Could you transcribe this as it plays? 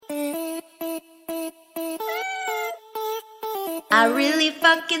I really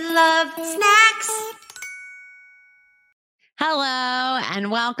fucking love snacks. Hello and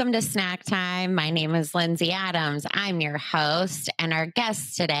welcome to Snack Time. My name is Lindsay Adams. I'm your host, and our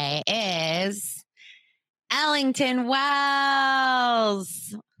guest today is Ellington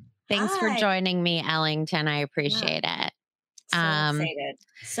Wells. Thanks for joining me, Ellington. I appreciate it.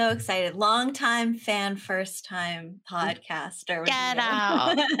 So excited. Long time fan, first time podcaster. Get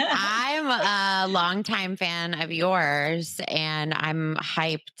out. I'm a longtime fan of yours, and I'm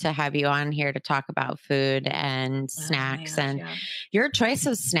hyped to have you on here to talk about food and snacks. Your choice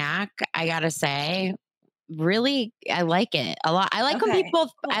of snack, I gotta say, really, I like it a lot. I like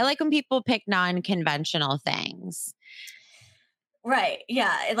when people pick non-conventional things. Right.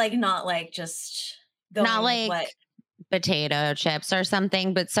 Yeah. Not like just going not like potato chips or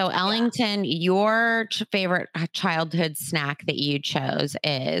something. But so Ellington, your favorite childhood snack that you chose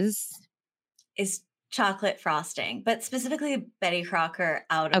is chocolate frosting, but specifically Betty Crocker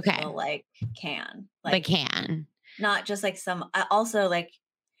out of the can. The can. Not just like also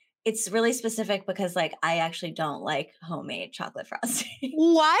it's really specific because I actually don't like homemade chocolate frosting.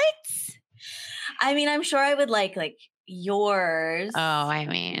 What? I mean, I'm sure I would like yours. Oh, I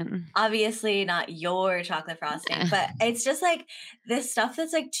mean, obviously not your chocolate frosting, but it's just this stuff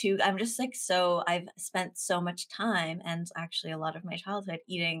that's I'm just I've spent so much time and actually a lot of my childhood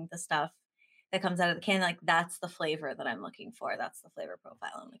eating the stuff that comes out of the can. That's the flavor that I'm looking for. That's the flavor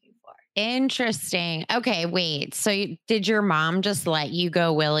profile I'm looking for. Interesting. Okay, wait. So did your mom just let you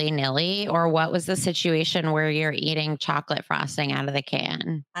go willy-nilly, or what was the situation where you're eating chocolate frosting out of the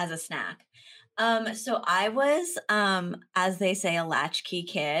can? As a snack. So I was, as they say, a latchkey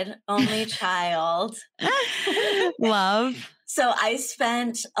kid, only child. Love. So I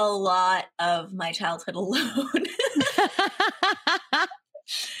spent a lot of my childhood alone.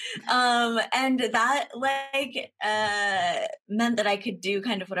 And that meant that I could do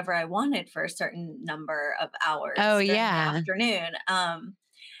kind of whatever I wanted for a certain number of hours. Oh, during the afternoon. And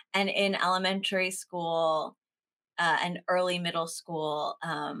in elementary school, and early middle school,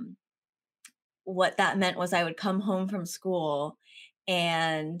 what that meant was I would come home from school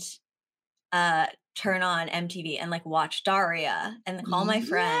and turn on MTV and watch Daria and call my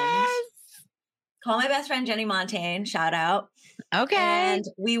friend, call my best friend Jenny Montaigne, shout out. Okay. And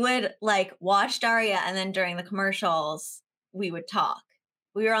we would watch Daria, and then during the commercials we would talk.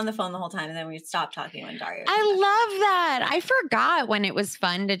 We were on the phone the whole time, and then we'd stop talking when Daria. I love that. I forgot when it was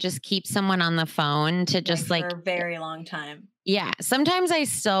fun to just keep someone on the phone to just for a very long time. Yeah. Sometimes I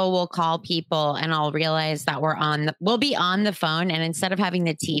still will call people and I'll realize that we'll be on the phone, and instead of having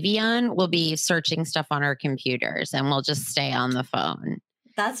the TV on, we'll be searching stuff on our computers, and we'll just stay on the phone.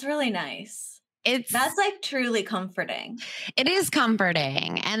 That's really nice. That's truly comforting. It is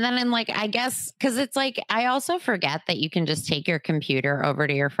comforting. And then I guess, because it's I also forget that you can just take your computer over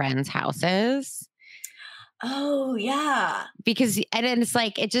to your friends' houses. Oh, yeah. Because, and it's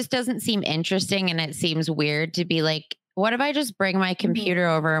it just doesn't seem interesting, and it seems weird to be what if I just bring my computer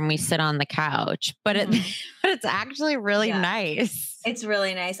over and we sit on the couch? But it's actually really nice. It's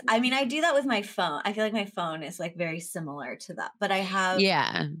really nice. I mean, I do that with my phone. I feel like my phone is very similar to that. But I have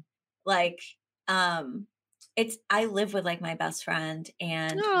I live with my best friend,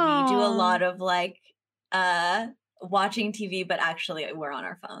 and we do a lot of watching TV, but actually we're on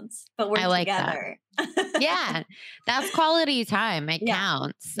our phones, but we're together. Yeah. That's quality time. It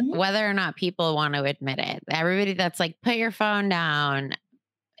counts, whether or not people want to admit it. Everybody that's put your phone down,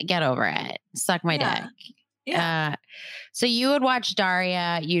 get over it. Suck my dick. Yeah. So you would watch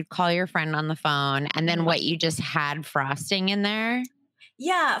Daria, you'd call your friend on the phone, and then what, you just had frosting in there?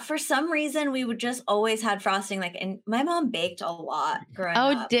 Yeah, for some reason we would just always had frosting. And my mom baked a lot growing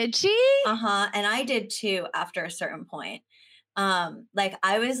up. Oh, did she? And I did too after a certain point. I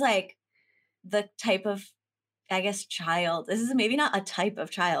was the type of, I guess, child. This is maybe not a type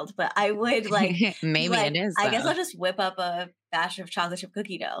of child, but I would maybe it is. I guess I'll just whip up a batch of chocolate chip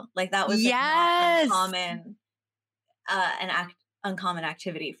cookie dough. That was not uncommon, uncommon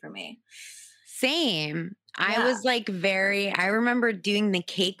activity for me. Same. I was I remember doing the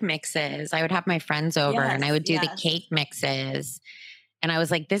cake mixes. I would have my friends over and I would do the cake mixes. And I was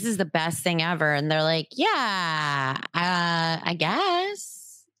this is the best thing ever. And they're yeah, I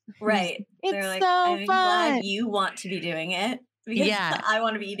guess. Right. It's so I'm fun. glad you want to be doing it, because I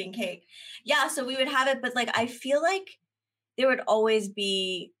want to be eating cake. Yeah. So we would have it, but I feel there would always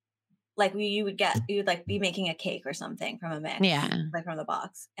be you would be making a cake or something from a mix. Yeah. From the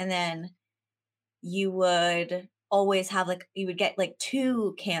box. And then you would always have you would get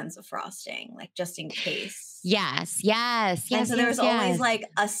 2 cans of frosting, just in case. Yes. And so there was always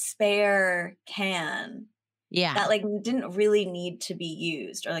a spare can Yeah. that like didn't really need to be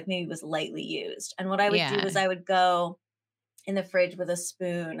used, or like maybe was lightly used. And what I would do Yeah. was I would go in the fridge with a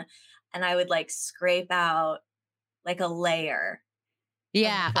spoon and I would like scrape out like a layer of the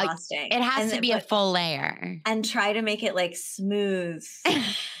Yeah. frosting It has and to then be a but full layer. and try to make it like smooth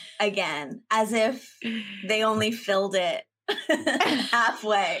again, as if they only filled it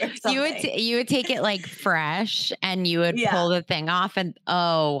halfway or something. You would take it like fresh and you would Yeah. pull the thing off and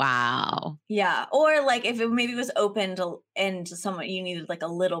oh wow. Yeah. Or like if it maybe was opened and someone you needed like a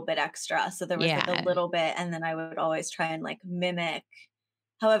little bit extra. So there was like a Yeah. little bit, and then I would always try and like mimic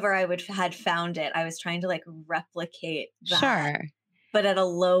however I would had found it. I was trying to like replicate that, Sure. but at a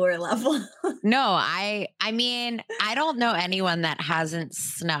lower level. No, I mean, I don't know anyone that hasn't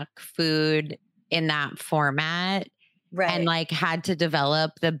snuck food in that format and Right. like had to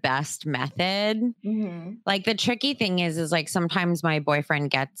develop the best method. Hmm. Like the tricky thing is like sometimes my boyfriend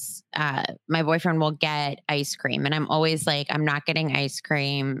will get ice cream and I'm always like, I'm not getting ice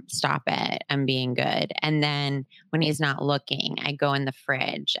cream. Stop it. I'm being good. And then when he's not looking, I go in the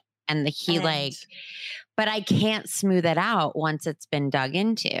fridge and he And like, but I can't smooth it out once it's been dug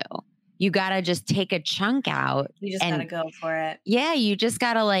into. You got to just take a chunk out you just got to and go for it. yeah, you just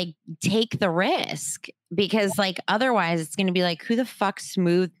got to like take the risk because like otherwise it's going to be like, who the fuck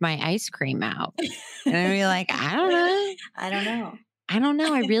smoothed my ice cream out? And I'd be like, I don't know. I don't know. I don't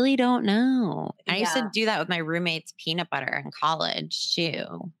know. I really don't know. I used to Yeah. do that with my roommate's peanut butter in college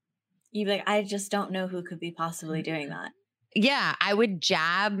too. You'd be like, I just don't know who could be possibly doing that. Yeah, I would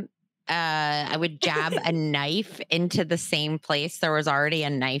jab a knife into the same place there was already a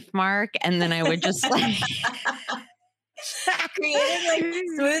knife mark and then I would just like Creating like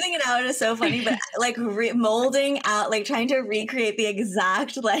smoothing it out is so funny, but like molding out, like trying to recreate the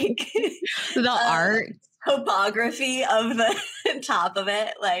exact like the art topography of the top of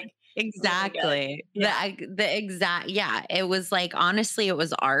it, like exactly. Really yeah. The exact yeah, it was like honestly it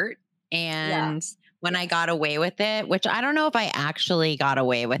was art and when I got away with it, which I don't know if I actually got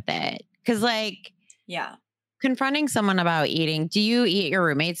away with it cuz like Yeah. confronting someone about eating, do you eat your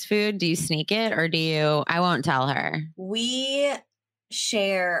roommate's food? Do you sneak it or do you I won't tell her. We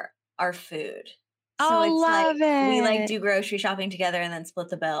share our food. So Oh, it's love like we like it. do grocery shopping together and then split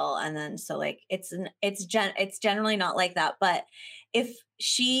the bill, and then so like it's generally not like that, but if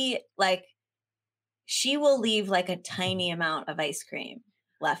she will leave like a tiny amount of ice cream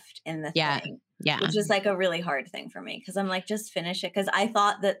left in the Yeah. thing, Yeah. which is like a really hard thing for me because I'm like, just finish it. Because I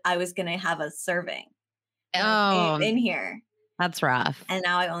thought that I was going to have a serving Oh, in here, that's rough. and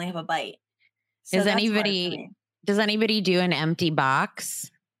now I only have a bite. So Does that's hard for anybody me. does anybody do an empty box?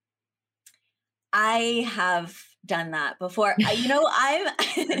 I have done that before. I'm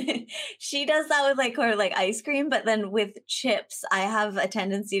she does that with like or like ice cream, but then with chips, I have a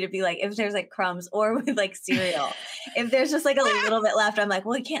tendency to be like, if there's like crumbs or with like cereal, if there's just like a little bit left, I'm like,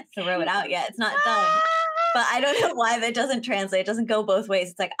 well, you can't throw it out yet. It's not done. But I don't know why that doesn't translate. It doesn't go both ways.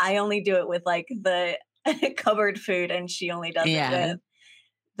 It's like I only do it with like the cupboard food, and she only does it with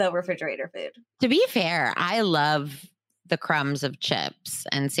the refrigerator food. To be fair, I love the crumbs of chips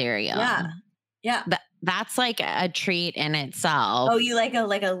and cereal. Yeah. Yeah. That's like a treat in itself. Oh, you like a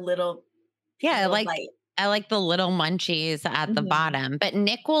little yeah, little like bite. I like the little munchies at the bottom. But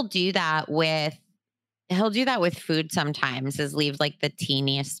Nick will do that he'll do that with food sometimes, is leave like the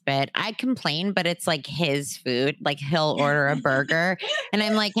teeniest bit. I complain, but it's like his food. Like he'll order a burger and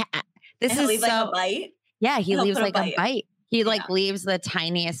I'm like, this is leave so like a bite. Yeah, he He'll leaves put a like a bite. bite. He like leaves the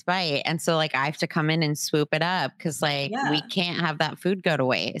tiniest bite. And so like I have to come in and swoop it up because like we can't have that food go to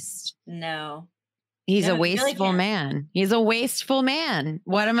waste. No. He's No, a you really wasteful can't. man. He's a wasteful man.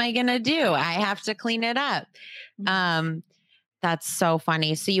 What am I gonna do? I have to clean it up. That's so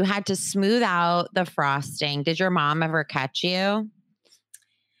funny. So you had to smooth out the frosting. Did your mom ever catch you?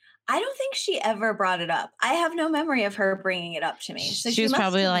 I don't think she ever brought it up. I have no memory of her bringing it up to me. So She was must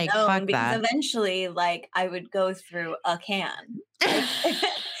probably have like, known, "Fuck because that." eventually, like, I would go through a can. Like,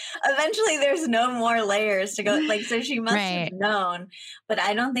 eventually, there's no more layers to go. Like, so she must have known. But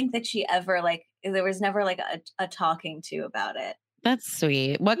I don't think that she ever like. There was never like a talking to about it. That's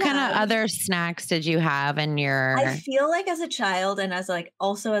sweet. What kind of other snacks did you have in your? I feel like as a child and as like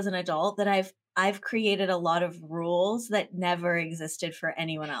also as an adult that I've created a lot of rules that never existed for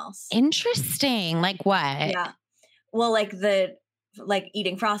anyone else. Interesting. Like what? Yeah. Well, like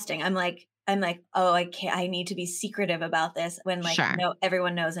eating frosting. I'm like, oh, I need to be secretive about this when like no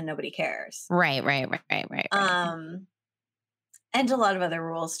everyone knows and nobody cares. Right. And a lot of other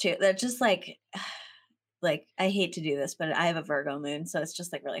rules too. They're just like I hate to do this, but I have a Virgo moon, so it's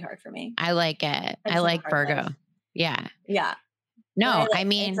just like really hard for me. I like it. I like Virgo. Life. Yeah. Yeah. No, I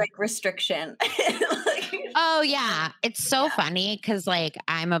mean, it's like restriction. Oh, yeah. It's so Yeah. funny because, like,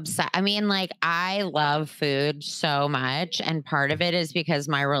 I'm obsessed. I mean, like, I love food so much. And part of it is because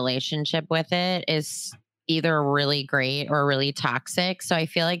my relationship with it is either really great or really toxic. So I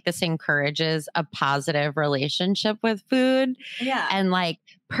feel like this encourages a positive relationship with food Yeah. and like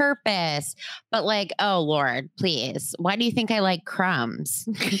purpose. But, like, oh, Lord, please. Why do you think I like crumbs?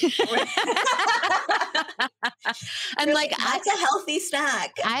 And, You're like, like, "That's a healthy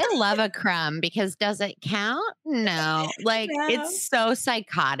snack." I love a crumb because does it count? No. Like, No. it's so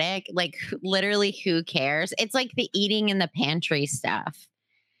psychotic. Like, literally, who cares? It's like the eating in the pantry stuff.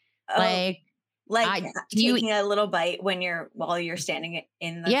 Oh, Like, like, I do you taking a little bite while you're standing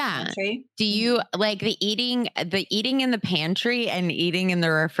in the yeah. pantry? Do you Mhm. like the eating in the pantry and eating in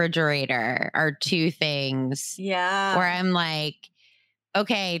the refrigerator are two things where Yeah. I'm like,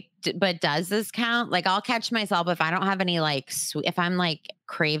 okay, but does this count? Like, I'll catch myself if I don't have any like if I'm like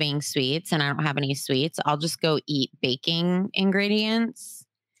craving sweets and I don't have any sweets, I'll just go eat baking ingredients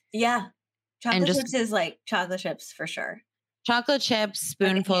Yeah. and Chocolate just chips is like chocolate chips for sure. chocolate chips, Like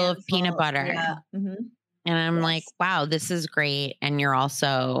a spoonful of peanut handful. butter. Yeah. Mhm. And I'm like, Yes. wow, this is great. And you're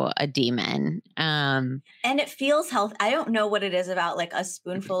also a demon. And it feels healthy. I don't know what it is about like a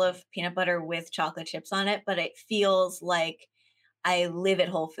spoonful of peanut butter with chocolate chips on it, but it feels like I live at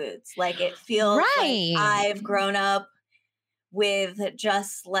Whole Foods. Like it feels like Right. I've grown up with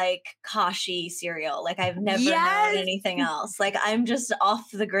just like Kashi cereal. Like I've never known Yes. anything else. Like I'm just off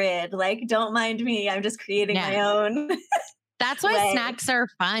the grid. Like don't mind me. I'm just creating Yeah. my own That's why way. snacks are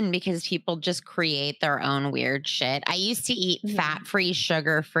fun because people just create their own weird shit. I used to eat Mhm. fat free,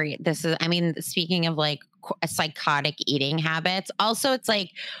 sugar free. This is, I mean, speaking of like psychotic eating habits, also, it's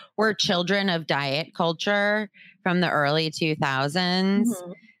like we're children of diet culture from the early 2000s.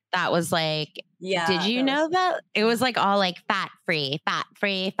 Mhm. That was like, did Yeah, you that know was that? It yeah. was like all like fat free,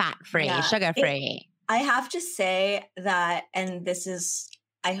 Yeah. sugar free. I have to say that, and this is,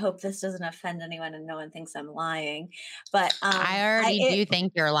 I hope this doesn't offend anyone and no one thinks I'm lying, but I I already do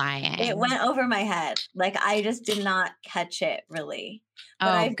think you're it lying. went over my head. Like I just did not catch it really. But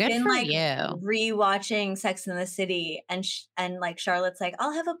Oh, I've good been for like you. rewatching Sex in the City, and like Charlotte's like,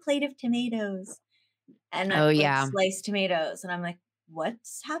 "I'll have a plate of tomatoes," and Oh, like yeah. sliced tomatoes, and I'm like,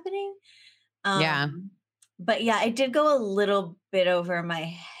 "What's happening?" Yeah. Um, but yeah, it did go a little bit over my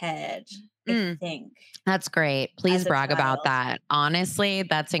head, I Mm. think, That's great. Please as a brag about child. that. Honestly,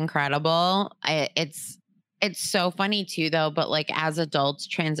 that's incredible. It's so funny too though, but like as adults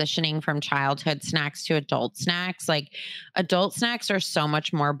transitioning from childhood snacks to adult snacks, like adult snacks are so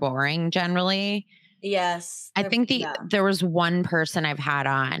much more boring generally. Yes, I think yeah, there was one person I've had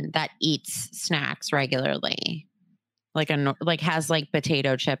on that eats snacks regularly. Like like has like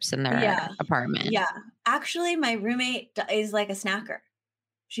potato chips in their yeah, apartment. yeah. Actually, my roommate is like a snacker.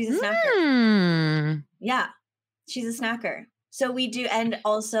 She's a snacker. Mm. Yeah, she's a snacker. So we do, and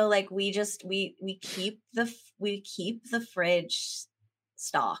also like we keep the fridge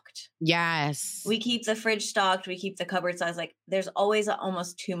stocked. Yes. We keep the fridge stocked. We keep the cupboard size. Like there's always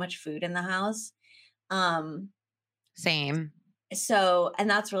almost too much food in the house. Um, Same. so and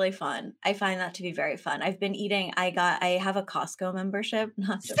that's really fun. I find that to be very fun. I've been eating. I have a Costco membership.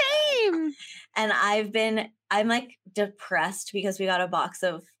 Not so Same. and I'm like depressed because we got a box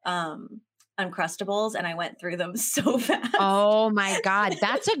of Uncrustables and I went through them so fast. Oh my god,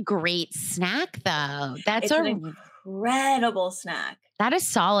 that's a great snack though. It's an incredible snack. That is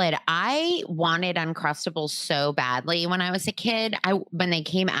solid. I wanted Uncrustables so badly when I was a kid. When they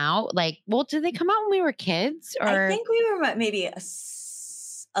came out, like, well, did they come out when we were kids I or think we were maybe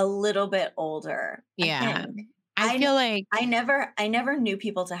a little bit older. I yeah. think. I feel like I never knew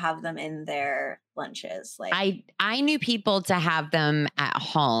people to have them in their lunches. Like I knew people to have them at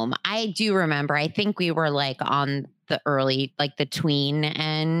home. I do remember. I think we were like on the early, like the tween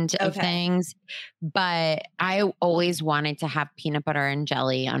end of okay. things, but I always wanted to have peanut butter and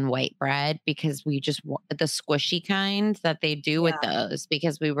jelly on white bread because we just the squishy kind that they do with Yeah. those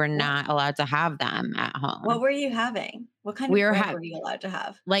because we were What not allowed to have them at what home. were you having? What kind We of were bread were you allowed to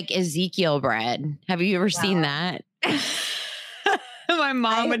have? like Ezekiel bread. Have you ever seen Wow. that? My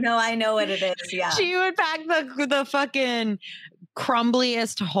mom would I know what it is. Yeah. she would pack the fucking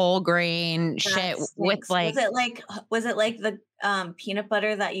crumbliest whole grain That shit with stinks. like Was it like the peanut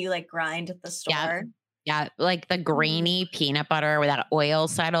butter that you like grind at the yeah, store? yeah, like the Ooh. grainy peanut butter with that oil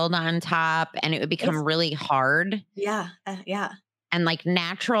settled on top, and it would become It's really hard. yeah, yeah, And like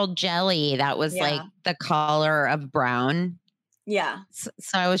natural jelly that was like yeah, the color of brown. yeah. So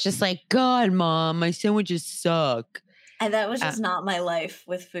I was just like, God, mom, my sandwiches suck. And that was Uh, just not my life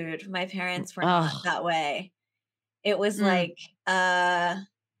with food. My parents were not oh, that way. It was mm, like, uh,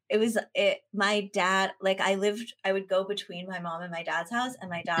 my dad, like I would go between my mom and my dad's house, and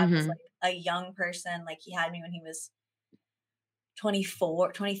my dad was Mhm. like a young person. Like he had me when he was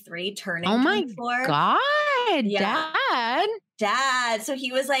 24, 23, Oh turning my 24. god, Yeah. dad. Dad. So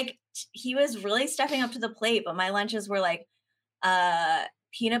he was like, he was really stepping up to the plate, but my lunches were like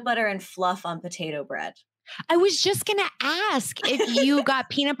peanut butter and fluff on potato bread. I was just going to ask if you got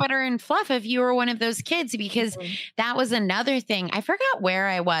peanut butter and fluff if you were one of those kids, because Mhm. that was another thing. I forgot where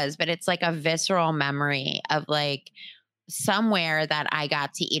I was, but it's like a visceral memory of like somewhere that I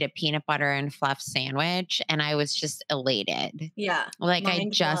got to eat a peanut butter and fluff sandwich and I was just elated. Yeah. Like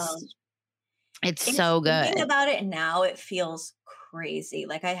Mind blown. it's It's so thinking good. about it now, it feels crazy.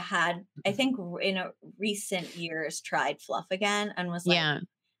 Like I think in a recent years tried fluff again and was like, Yeah,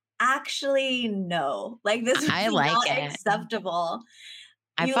 actually, no, like this I is like not it. acceptable.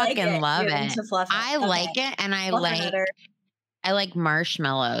 I You like fucking it. love You're it. into fluff. I Okay. like it and Fluffernutter. I like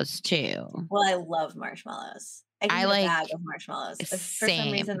marshmallows too. Well, I love marshmallows. I can I eat a like bag of marshmallows. For some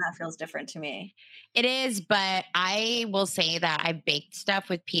same. reason, that feels different to me. It is, but I will say that I baked stuff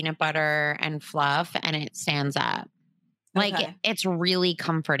with peanut butter and fluff and it stands up. Like Okay. it's really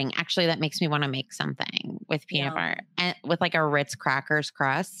comforting. Actually, that makes me want to make something with peanut butter Yum. and with like a Ritz crackers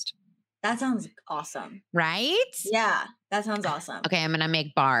crust, That sounds awesome. right? Yeah, that sounds awesome. Okay, I'm gonna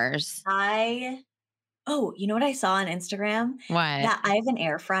make bars. Oh, you know what I saw on Instagram? What? That I have an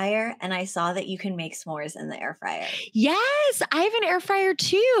air fryer, and I saw that you can make s'mores in the air fryer. Yes, I have an air fryer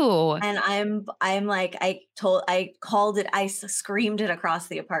too. And I'm like, I called it, screamed it across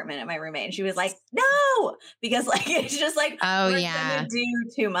the apartment at my roommate, and she was like, "No," because like it's just like Oh we're yeah, gonna do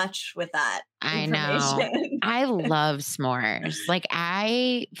too much with that I know. information. I love s'mores. Like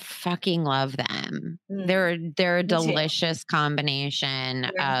I fucking love them. Mm, They're a me too. delicious combination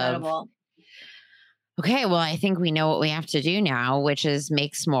They're of. incredible. Okay, well, I think we know what we have to do now, which is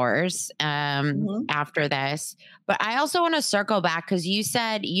make s'mores Mhm. after this. But I also want to circle back because you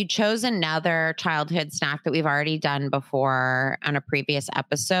said you chose another childhood snack that we've already done before on a previous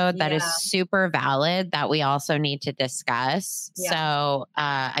episode that is Yeah, super valid that we also need to discuss. yeah. So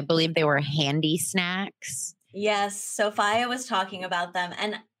I believe they were handy snacks. Yes, Sophia was talking about them,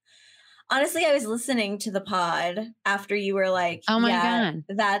 and honestly, I was listening to the pod after you were like, Oh my "Yeah,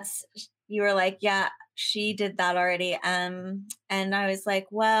 God. you were like, "Yeah, she did that already." And I was like,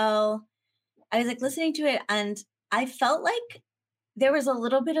 "Well," I was like listening to it, and I felt like there was a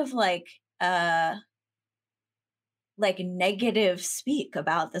little bit of like negative speak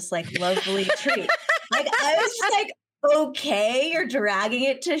about this like lovely treat. Like I was just like, okay, you're dragging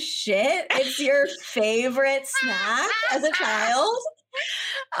it to shit. It's your favorite snack as a child.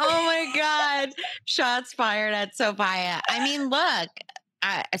 Oh my God. Shots fired at Sophia. I mean, look,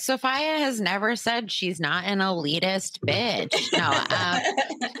 Sophia has never said she's not an elitist bitch.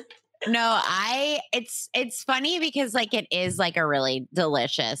 No, it's funny because like it is like a really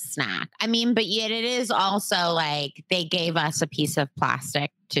delicious snack. I mean, but yet it is also like they gave us a piece of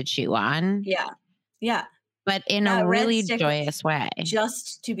plastic to chew on, Yeah. Yeah. but in a That red really stick joyous way.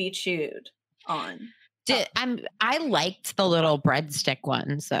 just to be chewed on. I liked the little breadstick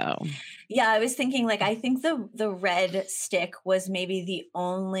ones though. Yeah, I was thinking like I think the red stick was maybe the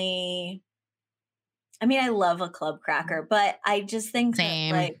only. I mean, I love a club cracker, but I just think that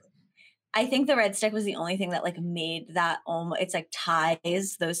Same. like I think the red stick was the only thing that like made that almost it's like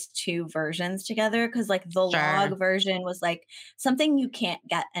ties those two versions together because like the Sure. log version was like something you can't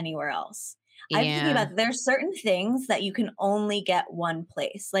get anywhere else. I'm thinking Yeah. about there's certain things that you can only get one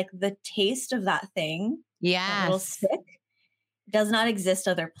place. Like the taste of that thing, that little Yes. stick, does not exist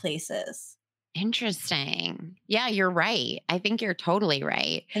other places. Interesting. Yeah, you're right. I think you're totally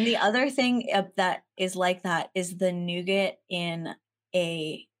right. And the other thing that is like that is the nougat in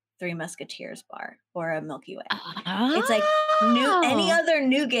a Three Musketeers bar or a Milky Way. It's like any Oh, other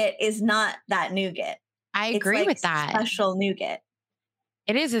nougat is not that nougat. I It's agree like with that. special nougat.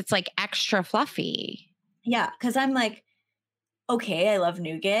 It is. It's like extra fluffy. Yeah, because I'm like, okay, I love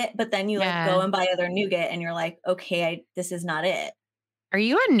nougat, but then you like go Yeah. and buy other nougat, and you're like, okay, this is not it. Are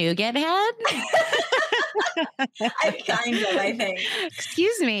you a nougat head? I kind of, I think,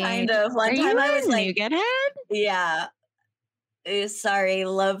 Excuse me. kind of. Are One you time I a was like, nougat head? yeah, sorry,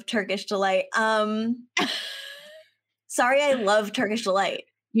 love Turkish delight. Sorry, I love Turkish delight.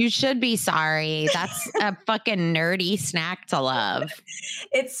 You should be sorry. That's a fucking nerdy snack to love.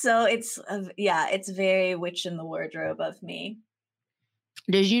 It's very witch in the wardrobe of me.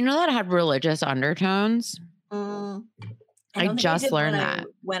 Did you know that it had religious undertones? Mm, I don't think just did learned that.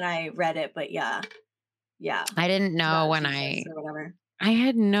 when I read it, but yeah, I didn't know about when Jesus or whatever. I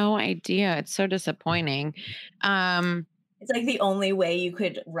had no idea. It's so disappointing. It's like the only way you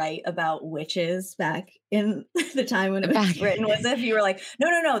could write about witches back in the time when it Back was written was if you were like, no,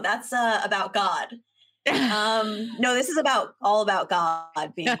 no, no, that's about God. No, this is all about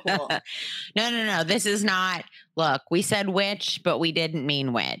God being cool. No, no, no. This is not. Look, we said witch, but we didn't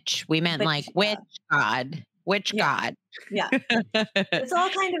mean witch. We meant But like witch god, witch yeah, god. yeah. It's all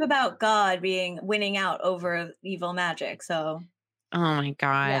kind of about God winning out over evil magic. So Oh my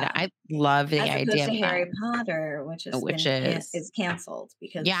god, yeah, I love the as opposed idea to of that. Harry Potter, which has Which been is is canceled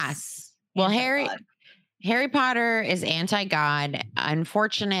because yes. Well, anti-God. Harry Potter is anti-God.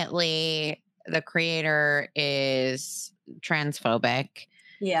 Unfortunately, the creator is transphobic,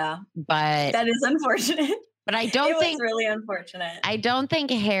 Yeah, but that is unfortunate. I It don't was think really unfortunate.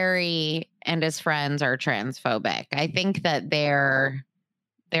 Harry and his friends are transphobic. I think that they're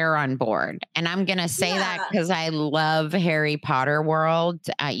on board. And I'm going to say that Yeah. cuz I love Harry Potter World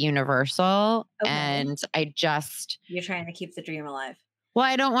at Universal Okay. and You're trying to keep the dream alive. well,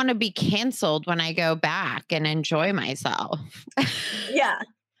 I don't want to be canceled when I go back and enjoy myself. Yeah.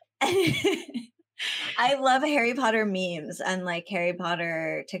 I love Harry Potter memes and like Harry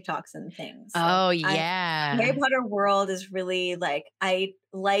Potter TikToks and things. Like Oh, I yeah. Harry Potter world is really like I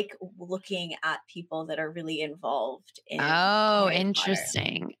like looking at people that are really involved in Oh, Harry Potter.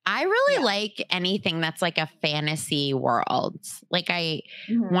 interesting. I really Yeah. like anything that's like a fantasy world. Like I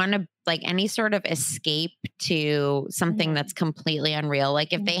Mhm. want to like any sort of escape to something Mhm. that's completely unreal.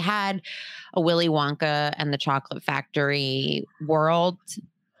 Like if they Mhm. had a Willy Wonka and the Chocolate Factory world,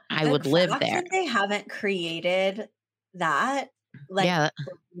 I The would live fact there. that they haven't created that, like Yeah.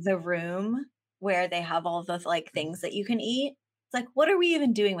 the room where they have all the like things that you can eat. It's like, what are we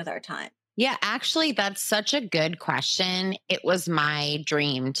even doing with our time? Yeah, actually, that's such a good question. It was my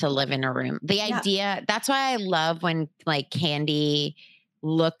dream to live in a room. The Yeah. idea, that's why I love when like candy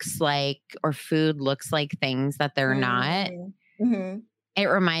looks like or food looks like things that they're not. Mm. Mhm. It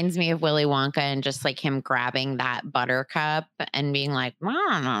reminds me of Willy Wonka and just like him grabbing that buttercup and being like,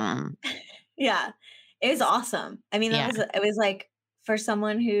 Mom. Yeah. It was awesome. I mean, Yeah, it was like for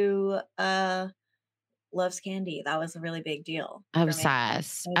someone who loves candy, that was a really big deal for me.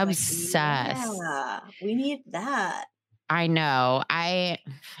 obsessed, I was like, obsessed. yeah, we need that. I know. I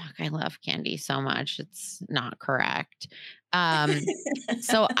love candy so much. It's not correct.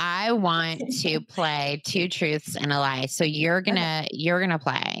 So I want to play two truths and a lie. So Okay. you're gonna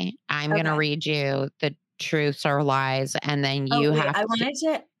play. I'm gonna Okay. read you the truths or lies, and then Oh, you wait, have I to wanted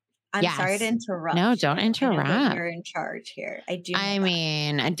to I'm sorry to yes. No, interrupt don't you. I know that interrupt. you're in charge here. I do know I that.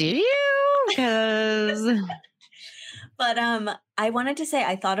 mean, do you? Because But, I wanted to say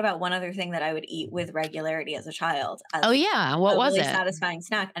I thought about one other thing that I would eat with regularity as a child oh as yeah, what a was really it? satisfying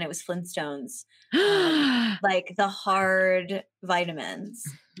snack, and it was Flintstones, like the hard vitamins.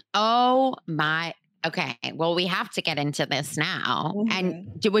 Oh my. Okay. Well, we have to get into this now. And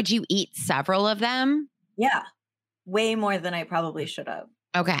Mhm. would you eat several of them? Yeah, way more than I probably should have.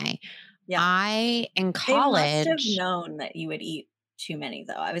 Okay. Yeah. I in They must have college, known that you would eat too many,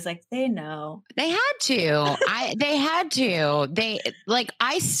 though. I was like, "They know." they had to. They had to. They like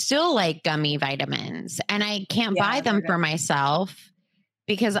I still like gummy vitamins and I can't buy Yeah, they're them for good. myself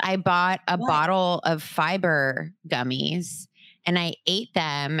because I bought a What? bottle of fiber gummies and I ate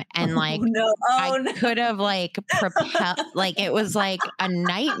them and Oh, like no. I Oh, no. could have like propel like it was like a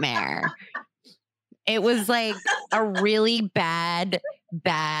nightmare. It was like a really bad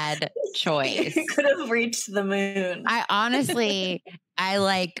You choice. could have reached the moon. I honestly, I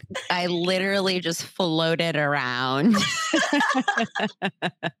literally just floated around.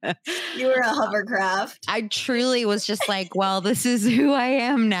 You were a hovercraft. I truly was just like, well, this is who I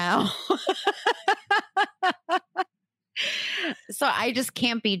am now. So I just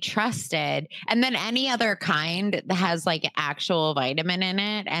can't be trusted. And then any other kind that has like actual vitamin in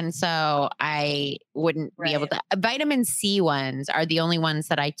it. And so I wouldn't be able Right. to. Vitamin C ones are the only ones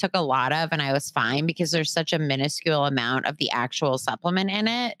that I took a lot of and I was fine because there's such a minuscule amount of the actual supplement in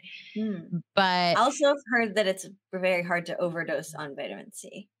it. Hmm. I But also have heard that it's very hard to overdose on vitamin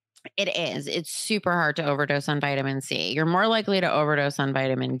C. it is. It's super hard to overdose on vitamin C. You're more likely to overdose on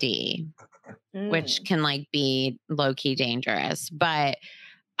vitamin D, which Mm. can like be low key dangerous. But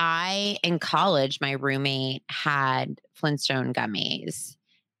in college, my roommate had Flintstone gummies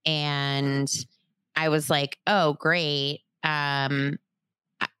and I was like, oh, great.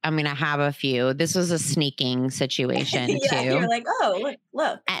 I'm going to have a few. This was a sneaking situation Yeah, too. you're like, "Oh,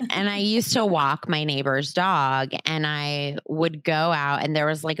 look." And I used to walk my neighbor's dog, and I would go out, and there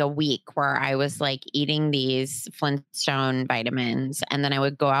was like a week where I was like eating these Flintstone vitamins, and then I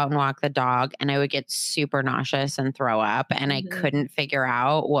would go out and walk the dog, and I would get super nauseous and throw up, and I Mhm. couldn't figure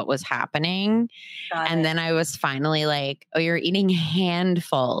out what was happening. Got And it. then I was finally like, "Oh, you're eating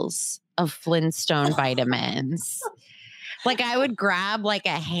handfuls of Flintstone vitamins." Like I would grab like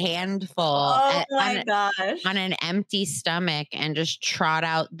a handful Oh my gosh. on an empty stomach and just trot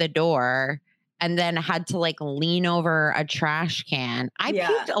out the door, and then had to like lean over a trash can. I Yeah.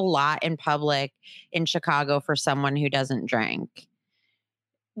 puked a lot in public in Chicago for someone who doesn't drink.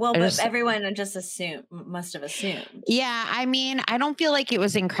 Well, I but just everyone just must have assumed. Yeah, I mean, I don't feel like it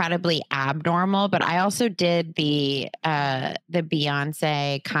was incredibly abnormal, but I also did the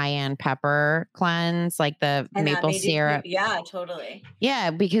Beyonce cayenne pepper cleanse, like the And that maple made you puke. syrup. Yeah, totally.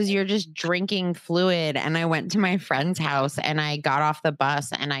 Yeah, because you're just drinking fluid. And I went to my friend's house and I got off the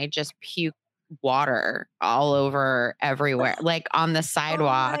bus and I just puked water all over everywhere, like on the Oh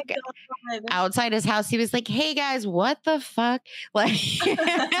sidewalk my god. outside his house. He was like, "Hey guys, what the fuck?" Like,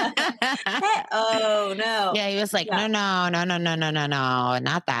 Oh, no. yeah, he was like, Yeah, "No, no, no, no, no, no, no, no,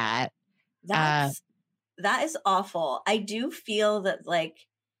 not that." Uh, that's that is awful. I do feel that, like,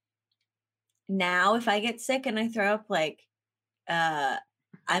 now if I get sick and I throw up, like, uh,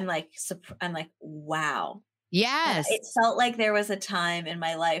 I'm like, "Wow." And yes. it felt like there was a time in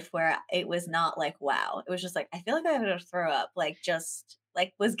my life where it was not like, "Wow." It was just like, I feel like I'm gonna throw up, like, just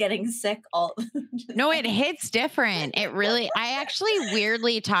like, was getting sick all just No, it hits different. It really, I actually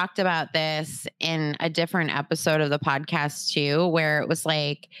weirdly talked about this in a different episode of the podcast too, where it was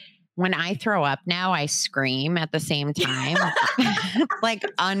like, when I throw up now, I scream at the same time, like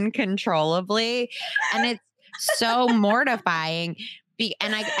uncontrollably. And it's so mortifying.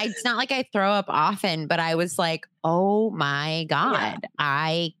 And it's not like I throw up often, but I was like, oh my Yeah. God,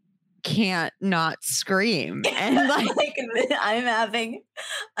 I can't not scream. And like, Like, I'm having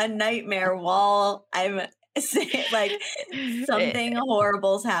a nightmare while I'm like, something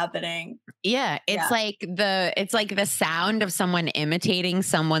horrible's happening. yeah, Yeah. it's like the sound of someone imitating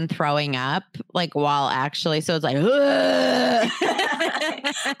someone throwing up, like while actually, so it's like, "Ugh."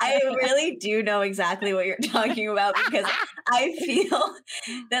 I really do know exactly what you're talking about because I feel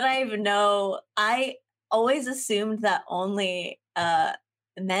that I always assumed that only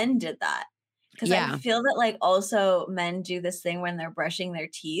men did that. Because I Yeah. feel that like also men do this thing when they're brushing their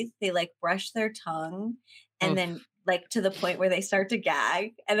teeth. They like brush their tongue and then Oof. like to the point where they start to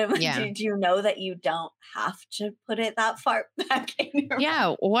gag. And I'm like, Yeah. did you know that you don't have to put it that far back in your mouth?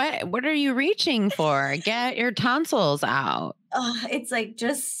 Yeah. What are you reaching for? Get your tonsils out. It's like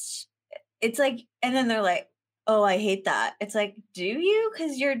just it's like and then they're like, "Oh, I hate that." It's like, "Do you?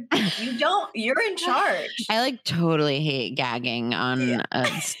 Because you're in charge." I like totally hate gagging Yeah. on a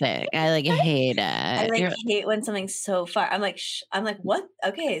stick. I like hate I it. like hate when something's so far. I'm like, "What?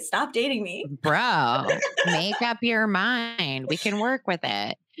 Okay, stop dating me." Bro, make up your mind. We can work with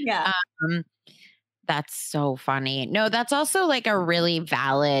it. Yeah. Um, That's so funny. No, that's also like a really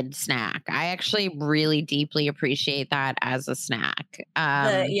valid snack. I actually really deeply appreciate that as a snack.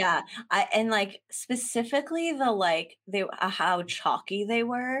 Yeah, I and, like, specifically the, like, how chalky they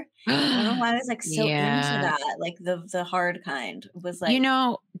were. I don't know why I was, like, so into Yeah. that, like, the hard kind was, You like,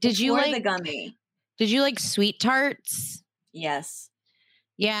 know, before the gummy. did you like sweet tarts? Yes.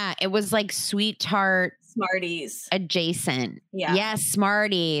 Yeah, it was like sweet tart Smarties. adjacent. Yeah, Yes,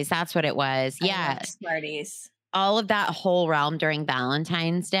 Smarties. That's what it was. I love Yeah. Smarties. All of that whole realm during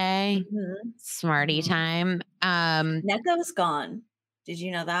Valentine's Day. Mhm, Smartie mhm. time. Necco's gone. Did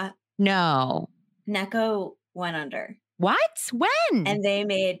you know that? No. Necco went under, What? When? and they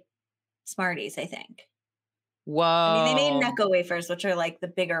made Smarties, I think. I mean, they made Whoa. Necco wafers, which are, like, the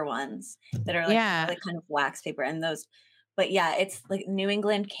bigger ones that are, Yeah. like kind of wax paper and those but, yeah, it's, like, New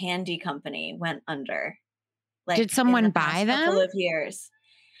England Candy Company went under, Did like, in someone the buy past them? couple of years.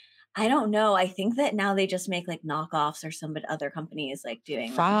 I don't know, I think that now they just make, like, knockoffs or some other company is, like, doing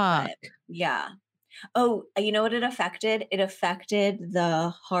them, Fuck. but yeah. Oh, you know what it affected? It affected the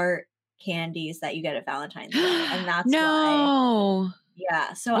heart candies that you get at Valentine's Day, and that's why No.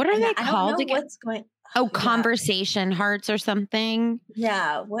 yeah, so What are and they I don't called know again? what's going Oh, yeah, conversation hearts or something?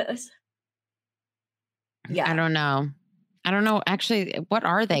 yeah, what was I yeah, don't know. I don't know. Actually, what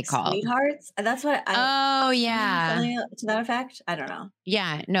are they like called? sweethearts? That's what Oh, yeah. something to that effect? I don't know.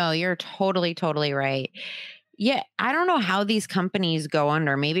 Yeah. No, you're totally, totally right. Yeah. I don't know how these companies go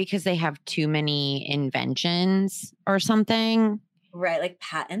under. Maybe because they have too many inventions or something. Right, like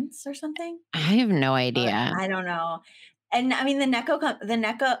patents or something? I have no Or idea. I don't know. And I mean, the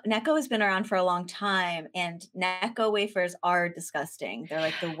Necco has been around for a long time, and Necco wafers are disgusting. They're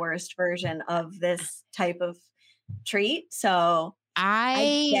like the worst version of this type of treat. So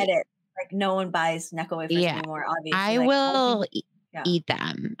I I get it. Like no one buys Necco wafers yeah, anymore, obviously. I Like will yeah. eat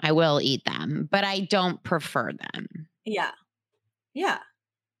them. I will eat them, but I don't prefer them. Yeah. Yeah.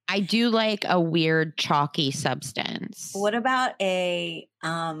 I do like a weird chalky substance. What about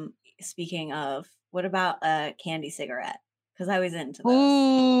speaking of, what about a candy cigarette? Because I was into those.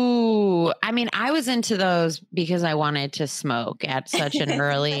 Ooh, I mean, I was into those because I wanted to smoke at such an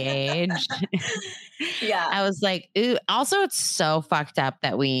early age. Yeah. I was like, ooh, also it's so fucked up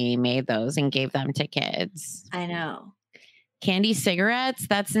that we made those and gave them to kids. I know. Candy cigarettes,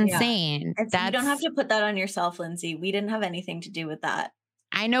 that's insane. You don't have to put that on yourself, Lindsay. We didn't have anything to do with that.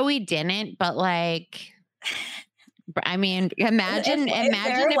 I know we didn't, but like, I mean, imagine if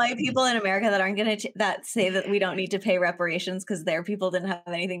there are white people in America that aren't going to that say that we don't need to pay reparations because their people didn't have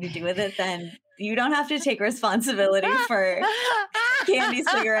anything to do with it, then you don't have to take responsibility for candy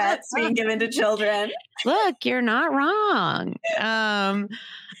cigarettes being given to children. Look, you're not wrong.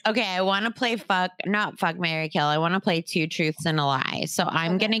 Okay, I want to play not fuck, marry, kill. I want to play 2 truths and a lie. So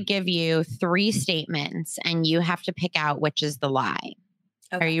I'm going to give you 3 statements and you have to pick out which is the lie.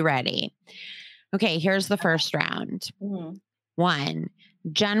 Okay. Are you ready? Okay, here's the first round. Mm-hmm. 1,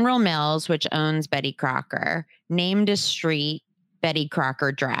 General Mills, which owns Betty Crocker, named a street Betty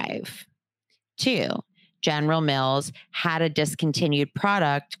Crocker Drive. 2, General Mills had a discontinued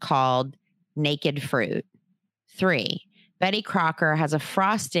product called Naked Fruit. 3, Betty Crocker has a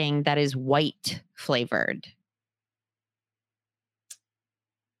frosting that is white flavored.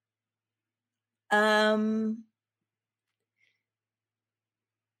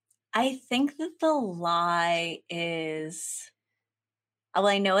 I think that the lie is, well,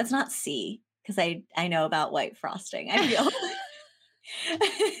 I know it's not C because I know about white frosting. I feel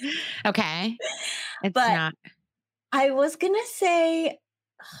okay, it's but not. I was gonna say,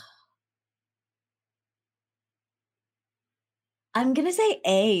 I'm gonna say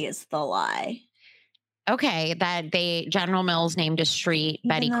A is the lie. Okay, that General Mills named a street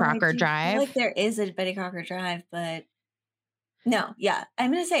Betty Crocker Drive. I feel like there is a Betty Crocker Drive, but no, yeah,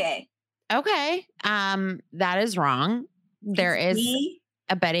 I'm gonna say A. Okay, that is wrong. There is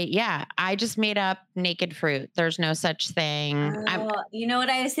a Betty. Yeah, I just made up Naked Fruit. There's no such thing. You know what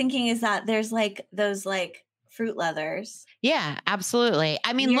I was thinking is that there's like those like fruit leathers. Yeah, absolutely.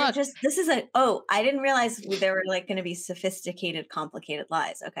 I mean, look, I didn't realize there were like going to be sophisticated, complicated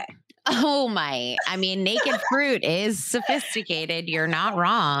lies. Okay. Oh my, I mean, Naked Fruit is sophisticated. You're not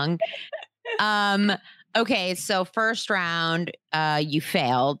wrong. Okay, so first round, you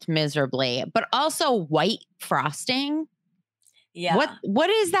failed miserably, but also white frosting. Yeah. What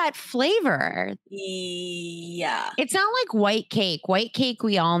is that flavor? Yeah. It's not like white cake. White cake,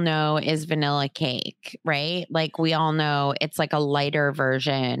 we all know, is vanilla cake, right? Like we all know it's like a lighter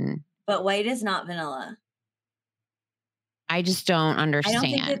version. But white is not vanilla. I just don't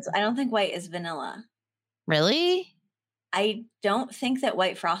understand. I don't think white is vanilla. Really? I don't think that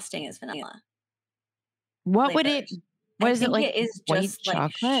white frosting is vanilla. What would it? What is it like? It is just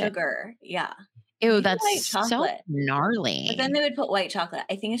like sugar. Yeah. Ew, that's so gnarly. But then they would put white chocolate.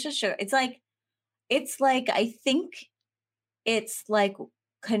 I think it's just sugar. It's like I think it's like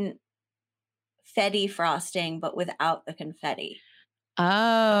confetti frosting, but without the confetti.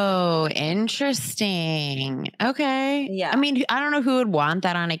 Oh, interesting. Okay. Yeah. I mean, I don't know who would want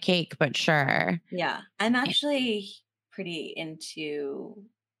that on a cake, but sure. Yeah. I'm actually pretty into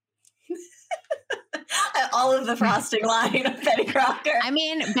all of the frosting line of Betty Crocker. I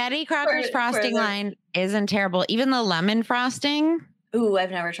mean, Betty Crocker's frosting line isn't terrible. Even the lemon frosting. Ooh,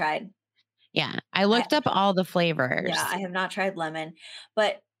 I've never tried. Yeah. I looked up all the flavors. Yeah, I have not tried lemon.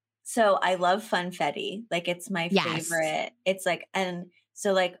 But so I love funfetti. Like it's my favorite. It's like, and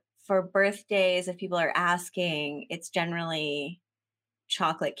so like for birthdays, if people are asking, it's generally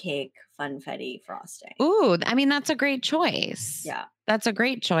chocolate cake funfetti frosting. Ooh, I mean, that's a great choice. Yeah. That's a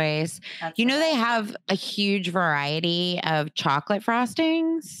great choice. You know, they have a huge variety of chocolate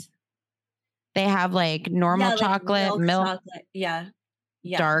frostings. They have like normal chocolate, milk chocolate. Yeah.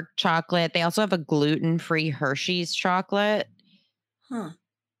 Dark chocolate. They also have a gluten-free Hershey's chocolate. Huh.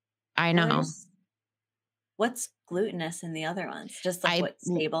 I know. What's glutinous in the other ones? Just like what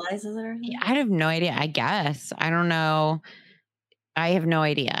stabilizes it or something? I have no idea. I guess. I don't know. I have no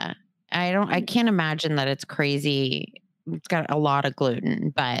idea. I can't imagine that it's crazy. It's got a lot of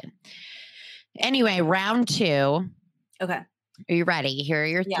gluten, but anyway, round 2. Okay. Are you ready? Here are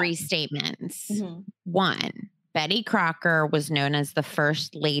your 3 statements. Mm-hmm. 1, Betty Crocker was known as the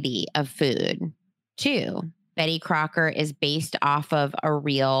first lady of food. 2, Betty Crocker is based off of a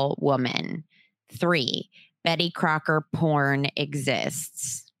real woman. 3, Betty Crocker porn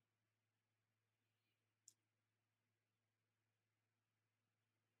exists.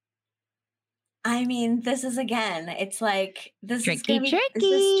 I mean, this is again, it's like this is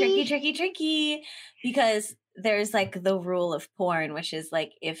Tricky. tricky because there's like the rule of porn, which is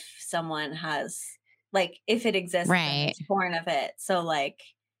like if someone has like if it exists, then Right. there's porn of it. So like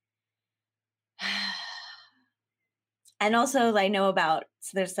and also I know about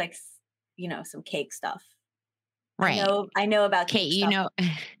so there's like some cake stuff. Right. I know about Kate, cake stuff.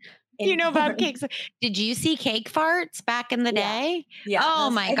 You know about cakes. Did you see cake farts back in the day? Yeah.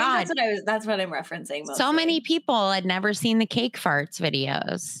 Oh my God. That's what I'm referencing mostly. So many people had never seen the cake farts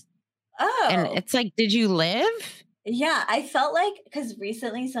videos. Oh. And it's like, did you live? Yeah. I felt like, because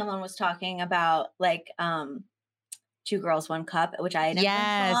recently someone was talking about like, 2 Girls, 1 Cup, which I never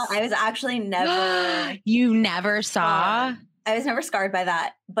saw. I was actually never. You never saw? I was never scarred by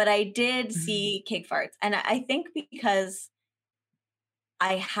that, but I did see cake farts. And I think because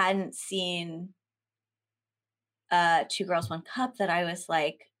I hadn't seen 2 Girls, 1 Cup that I was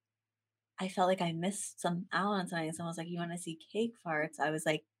like, I felt like I missed some out on something. Someone was like, you want to see cake farts? I was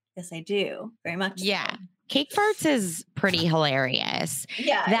like, yes, I do. Very much. Yeah. So. Cake farts is pretty hilarious.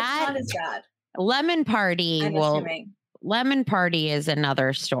 Yeah. It's not as bad. Lemon Party. Lemon Party is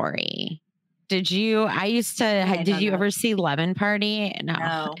another story. Did you ever see Lemon Party?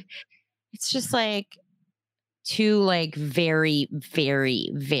 No. It's just like 2 like very,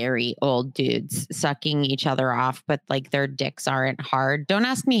 very, very old dudes sucking each other off, but like their dicks aren't hard. Don't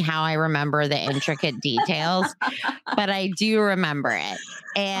ask me how I remember the intricate details, but I do remember it.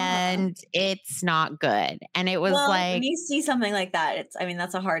 And it's not good. And it was like, when you see something like that,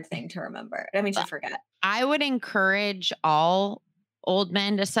 that's a hard thing to remember. To forget. I would encourage all old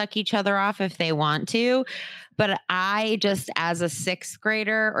men to suck each other off if they want to. But I just, as a 6th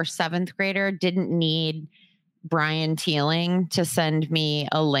grader or 7th grader, didn't need Brian Teeling to send me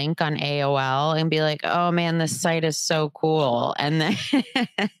a link on AOL and be like, oh man, this site is so cool. And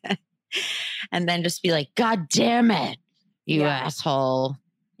then just be like, God damn it, you asshole.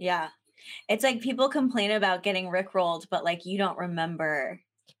 Yeah. It's like people complain about getting rickrolled, but like you don't remember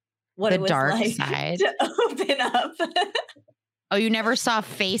what it was dark like side to open up. Oh, you never saw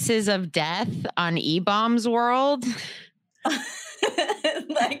Faces of Death on E-Bombs World?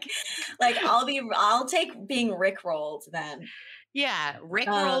 like I'll take being rickrolled then. Yeah,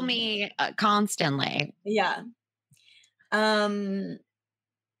 rickroll me constantly. Yeah.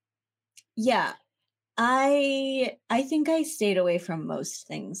 Yeah. I think I stayed away from most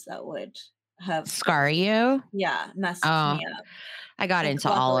things that would have scar you. Yeah, messed me up. I got into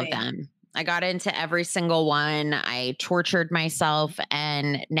all of them. I got into every single one. I tortured myself.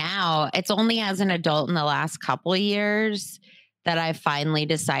 And now it's only as an adult in the last couple of years that I finally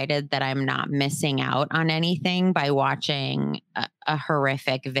decided that I'm not missing out on anything by watching a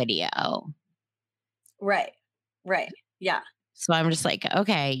horrific video. Right. Yeah. So I'm just like,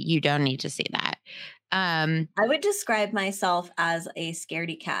 okay, you don't need to see that. I would describe myself as a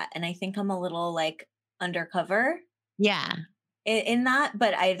scaredy cat. And I think I'm a little like undercover. Yeah. In that,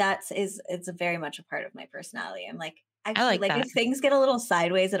 but it's very much a part of my personality. I'm like, actually, I like that. If things get a little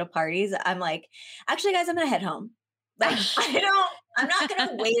sideways at a parties, I'm like, actually, guys, I'm gonna head home. Like, I'm not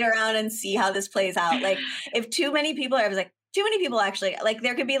gonna wait around and see how this plays out. Like, if too many people, I was like, too many people actually, like,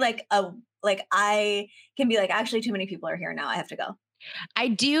 there could be I can be like, actually, too many people are here now. I have to go. I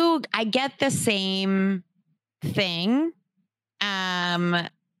get the same thing.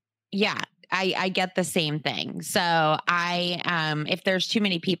 Yeah. I get the same thing. So if there's too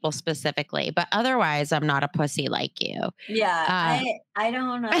many people specifically, but otherwise I'm not a pussy like you. Yeah. I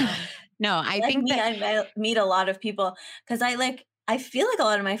don't know. No, I think I meet a lot of people because I feel like a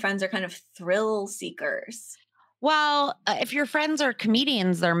lot of my friends are kind of thrill seekers. Well, if your friends are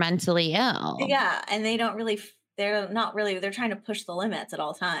comedians, they're mentally ill. Yeah. And they're trying to push the limits at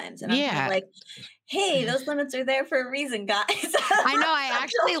all times. And I'm kind of like, hey, those limits are there for a reason, guys. I know. I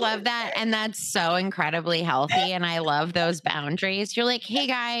actually love that. And that's so incredibly healthy. And I love those boundaries. You're like, hey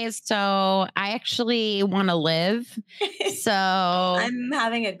guys, so I actually want to live. So I'm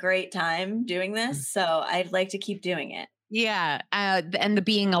having a great time doing this. So I'd like to keep doing it. Yeah. And the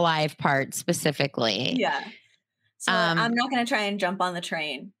being alive part specifically. Yeah. So I'm not going to try and jump on the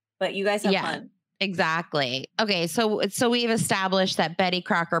train, but you guys have fun. Exactly. Okay, so we've established that Betty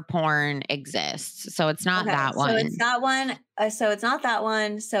Crocker porn exists. So it's not that one. So it's that one. So it's not that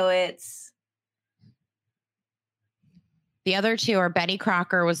one. So it's the other 2 are Betty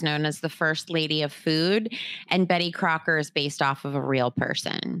Crocker was known as the first lady of food, and Betty Crocker is based off of a real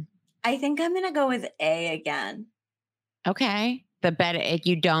person. I think I'm gonna go with A again. Okay. The Betty,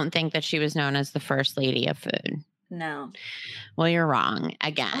 you don't think that she was known as the first lady of food? No. Well, you're wrong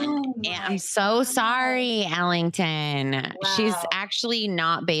again. Oh I'm my so god. sorry, Ellington. She's Wow. actually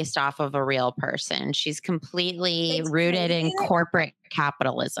not based off of a real person. She's completely It's rooted in crazy that corporate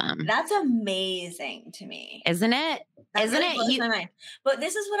capitalism. that's amazing to me. Isn't it? That Isn't really it? blows my mind. But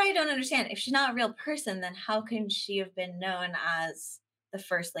this is what I don't understand. If she's not a real person, then how can she have been known as the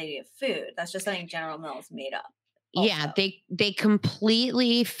first lady of food? That's just something General Mills made up Yeah, also. they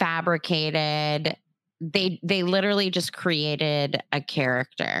completely fabricated. They literally just created a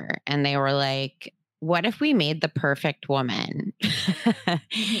character and they were like, what if we made the perfect woman?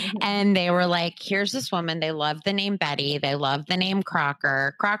 And they were like, here's this woman. They love the name Betty. They love the name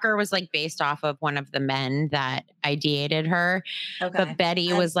Crocker. Crocker was like based off of one of the men that ideated her. But Okay.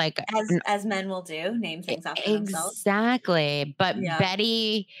 Betty As was like, as men will do, name things after themselves. exactly. But Yeah.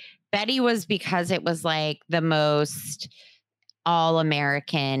 Betty was because it was like the most all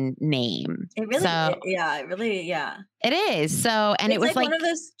American name. So It really, yeah. it is. So, and it It's was like like, one of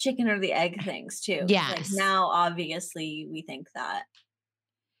those chicken or the egg things too. 'Cause like yes, now obviously we think that.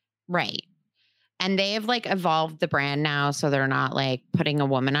 right. And they have like evolved the brand now. So they're not like putting a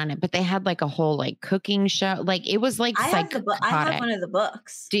woman on it, but they had like a whole like cooking show. Like it was like I have psychotic. one of the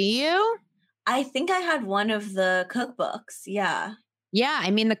books. Do you? I think I had one of the cookbooks. Yeah. Yeah, I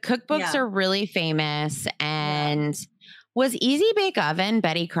mean, the cookbooks Yeah. are really famous. Yeah. And was Easy Bake Oven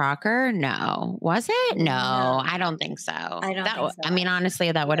Betty Crocker? No. Was it? No, No, I don't think so. I don't think so. I mean,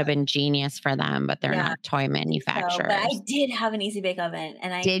 honestly, that would have Yeah. been genius for them, but they're Yeah. not toy Think so, but I manufacturers. did have an Easy Bake Oven,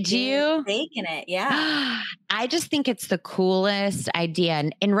 and I Did did you? bake in it, yeah. I just think it's the coolest idea.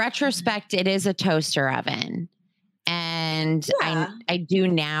 And in Mhm. retrospect, it is a toaster oven. And Yeah, I do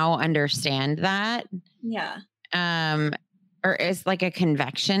now understand that. yeah, Um, or it's like a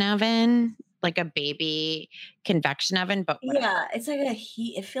convection oven, like a baby convection oven, but yeah, whatever. it's like a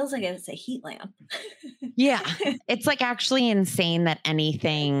heat it feels like it's a heat lamp. Yeah. It's like actually insane that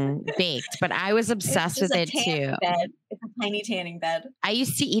anything baked, but I was It's obsessed just with a it tanning too. bed. It's a tiny tanning bed. I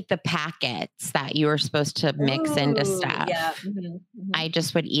used to eat the packets that you were supposed to mix into Ooh, yeah, stuff. mhm. I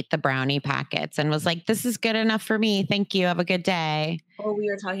just would eat the brownie packets and was like, this is good enough for me. Thank you. Have a good day. Oh, we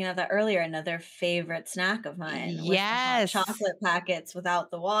were talking about that earlier, another favorite snack of mine was the hot Yes. chocolate packets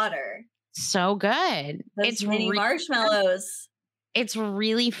without the water. So good. Those mini marshmallows. It's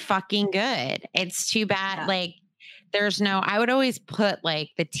really fucking good. It's too bad, Yeah. like, I would always put,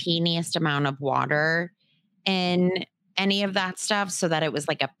 like, the teeniest amount of water in any of that stuff so that it was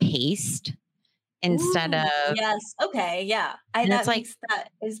like a paste instead Ooh, of, yes, okay, yeah. I and it's that like, makes that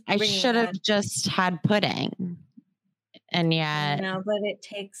is I bringing should have that just had pudding, and I yet know, but it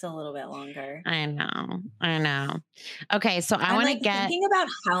takes a little bit longer. I know, I know. Okay, so I I'm, wanna like, get thinking about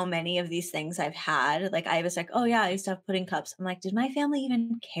how many of these things I've had, like, I was like, "Oh, yeah, I used to have pudding cups." I'm like, "Did my family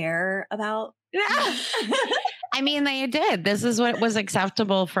even care about that?" I mean, they did. This is what was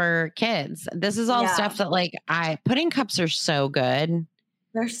acceptable for kids. This is all Yeah, stuff that, like, I pudding cups are so good.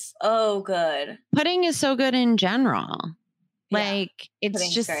 they're so good. Pudding is so good in general. Yeah, Like, it's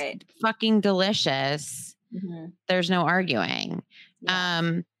pudding's just great. fucking delicious. Mhm. There's no arguing. Yeah.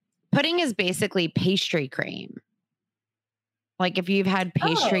 Um, Pudding is basically pastry cream. Like, if you've had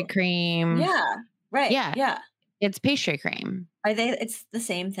pastry Oh, cream, yeah, right, yeah, yeah. it's pastry cream. It's the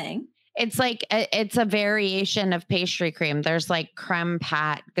same thing? It's like it's a variation of pastry cream. There's like creme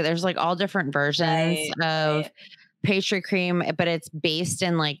pat. There's like all different versions Right, of right, pastry cream, but it's based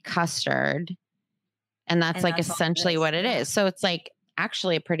in like custard. And that's and like that's all it essentially is, what it yeah. is. So it's like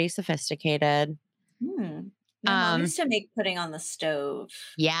actually pretty sophisticated. Hmm. My mom Um, used to make pudding on the stove.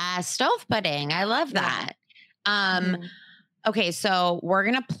 yeah, stove pudding. I love Yeah. that. Um, Mhm. okay, so we're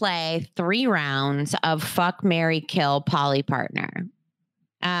gonna play 3 rounds of fuck Mary Kill Polly Partner.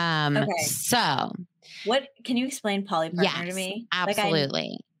 Okay. So What can you explain poly partner to yes, me? Like I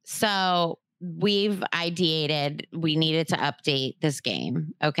absolutely. So we've ideated, we needed to update this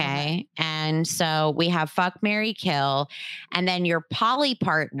game. Okay. Okay. And so we have fuck, Mary kill. And then your poly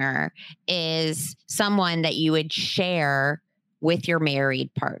partner is someone that you would share with your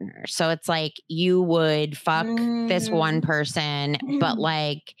married partner. So it's like you would fuck this one Mm. person, but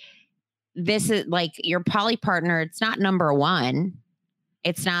like this is like your poly partner, it's not number one.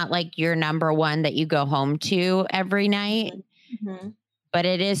 It's not like your number one that you go home to every night, Mhm. Mhm. but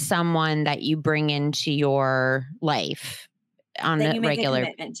it is someone that you bring into your life on That a you make a regular.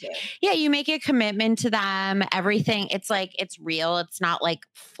 commitment to. Yeah, you make a commitment to them, everything. It's like it's real. It's not like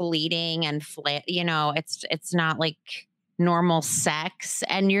fleeting and it's not like normal sex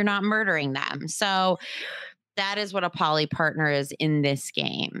and you're not murdering them. So that is what a poly partner is in this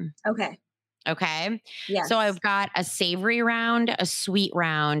game. Okay. Okay. Yes. So I've got a savory round, a sweet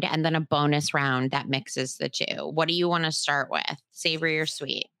round, and then a bonus round that mixes the two. What do you want to start with? Savory or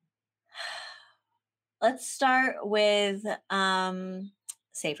sweet? Let's start with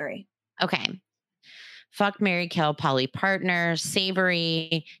savory. Okay. Fuck, marry, kill, poly partner,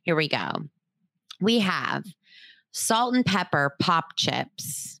 savory. Here we go. We have salt and pepper pop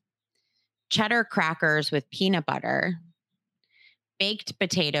chips, cheddar crackers with peanut butter, baked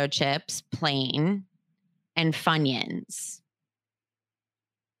potato chips, plain, and Funyuns.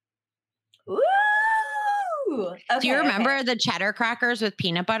 Ooh. Okay, Do you remember the cheddar crackers with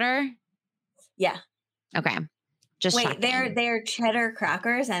peanut butter? Yeah. Okay. Just wait, they're cheddar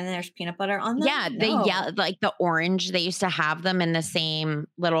crackers and there's peanut butter on them? Yeah, like the orange. They used to have them in the same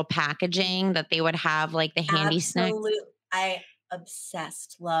little packaging that they would have like the handy snacks. I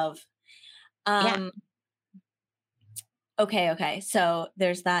obsessed, love. Yeah. Okay. So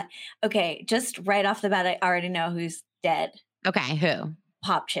there's that. Okay, just right off the bat, I already know who's dead. Okay, who?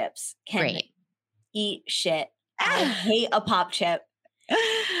 Pop chips. Great. Eat shit. I hate a pop chip.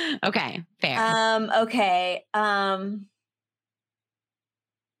 Okay, fair. Okay.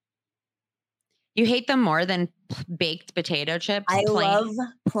 You hate them more than baked potato chips? I love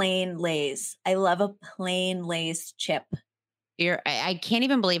plain Lay's. I love a plain Lay's chip. I can't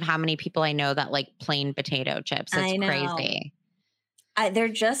even believe how many people I know that like plain potato chips. It's crazy.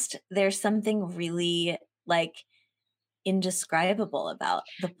 There's something really like indescribable about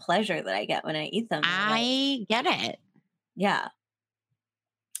the pleasure that I get when I eat them. I get it. Yeah.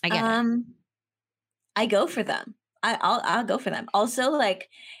 I get it. I go for them. I'll go for them. Also, like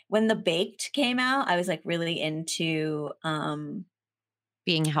when the baked came out, I was like really into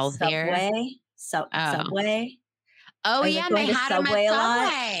being healthier. Subway. Oh yeah, and they had Subway them at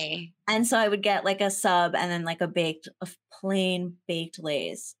Subway. And so I would get like a sub and then like a plain baked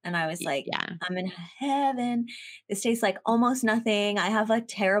Lay's. And I was like, yeah, I'm in heaven. This tastes like almost nothing. I have a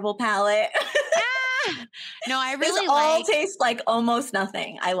terrible palate. No, I really all taste like almost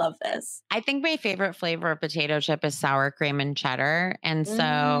nothing. I love this. I think my favorite flavor of potato chip is sour cream and cheddar. And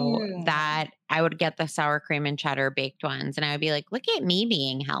so that I would get the sour cream and cheddar baked ones. And I would be like, look at me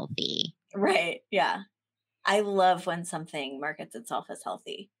being healthy. Right. Yeah. I love when something markets itself as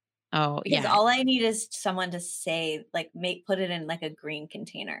healthy. Oh, because all I need is someone to say, like, put it in like a green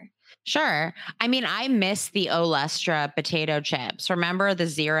container. Sure. I mean, I miss the Olestra potato chips. Remember the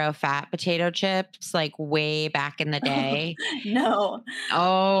zero fat potato chips, like way back in the day? No.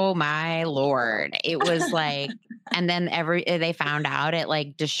 Oh my Lord. It was like, and then they found out it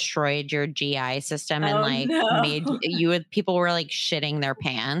like destroyed your GI system and made people were like shitting their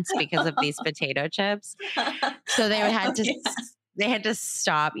pants because of these potato chips. So they had to. They had to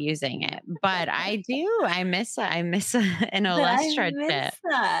stop using it, but I miss an Olestra chip.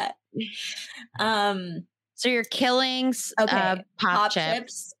 That. So you're killing pop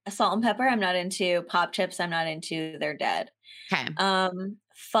chips. Salt and pepper. I'm not into pop chips. I'm not into. They're dead. Okay.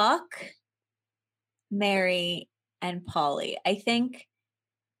 Fuck, marry, and Polly. I think.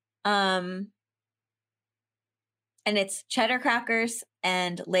 And it's cheddar crackers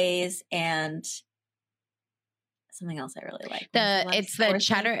and Lay's and something else I really like. It's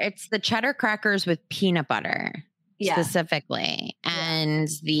the cheddar crackers with peanut butter specifically, and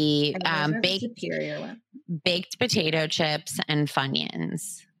the baked potato chips and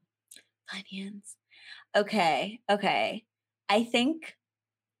Funyuns. Okay. I think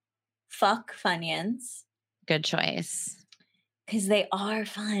fuck Funyuns. Good choice. Because they are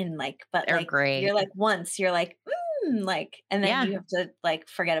fun, but they're great. You're like once you're like, and then you have to like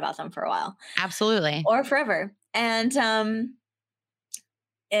forget about them for a while. Absolutely. Or forever. And the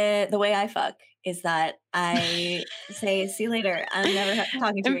way I fuck is that I say, see you later. I'm never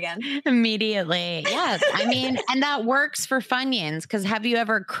talking to you again. Immediately. Yes. I mean, and that works for Funyuns. Because have you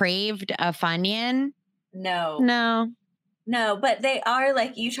ever craved a Funyun? No. But they are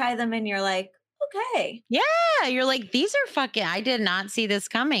like, you try them and you're like, okay. Yeah. You're like, these are fucking, I did not see this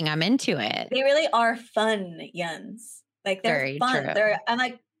coming. I'm into it. They really are fun yuns. Like they're very fun. True. I'm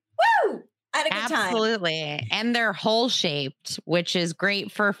like, woo! I had a good time. Absolutely. And they're hole shaped, which is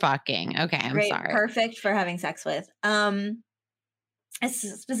great for fucking. Okay, I'm sorry. Perfect for having sex with.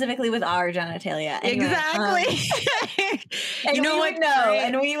 Specifically with our genitalia. Anyway, exactly. You know what?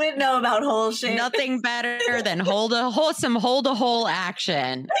 And we would know about hole shape. Nothing better than hold a hole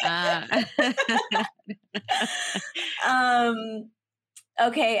action.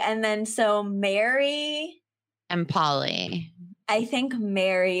 Okay, and then so Mary and Polly. I think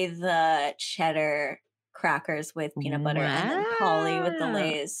marry the cheddar crackers with peanut butter and then Polly with the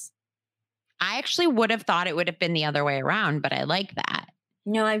Lay's. I actually would have thought it would have been the other way around, but I like that.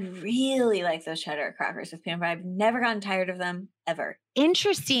 No, I really like those cheddar crackers with peanut butter. I've never gotten tired of them ever.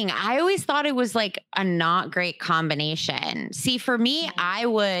 Interesting. I always thought it was like a not great combination. See, for me, Mm, I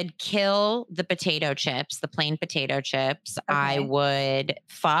would kill the potato chips, the plain potato chips. I okay. would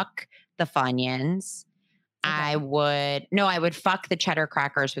fuck the Funyuns. I Okay. would, no, I would fuck the cheddar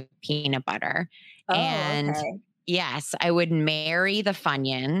crackers with peanut butter. Oh, And okay. yes, I would marry the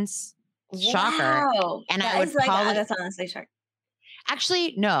Funyuns. Shocker. Wow. And I That would is like, poly, that's honestly shock.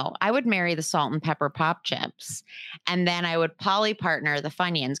 actually, no, I would marry the salt and pepper pop chips. And then I would poly partner the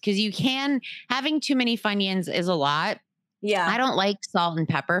Funyuns because you can, having too many Funyuns is a lot. I Yeah. don't like salt and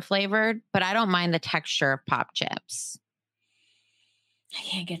pepper flavored, but I don't mind the texture of pop chips. I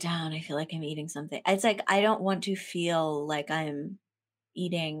can't get down. I feel like I'm eating something. It's like I don't want to feel like I'm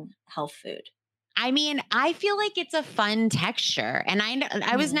eating health food. I mean, I feel like it's a fun texture, and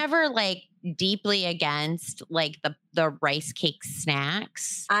I was Mhm. never like deeply against like the rice cake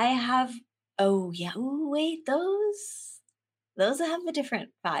snacks. I have oh yeah. Ooh, wait, those have a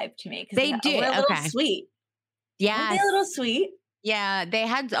different vibe to me because They do. we're a little Okay. sweet. Aren't they a little Yes. sweet? Yeah, they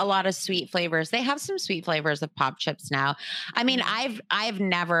had a lot of sweet flavors. They have some sweet flavors of pop chips now. I mean, Mhm. I've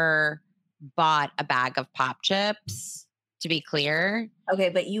never bought a bag of pop chips, to be clear. Okay,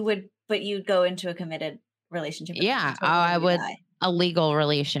 but you'd go into a committed relationship with them Yeah. Oh, until the day I you would die. a legal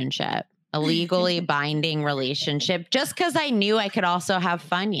relationship, a legally binding relationship, just because I knew I could also have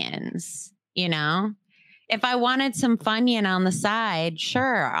Funyuns, you know? If I wanted some Funyun on the side,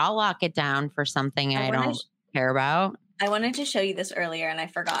 sure, I'll lock it down for something I I wanted don't care about. I wanted to show you this earlier and I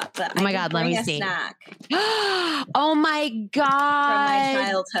forgot, but Oh I my did God, let me bring a see. snack Oh my from my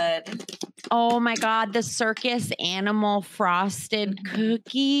God. childhood. Oh my God, the circus animal frosted Mhm.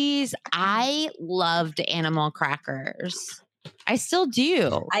 cookies. Mhm. I loved animal crackers. I still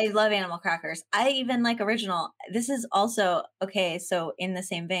do. I love animal crackers. I even like original. This is also okay, so in the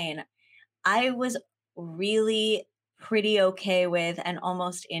same vein, I was really pretty okay with and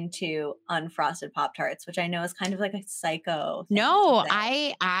almost into unfrosted Pop Tarts, which I know is kind of like a psycho thing to No,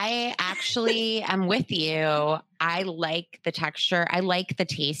 say. I actually am with you. I like the texture. I like the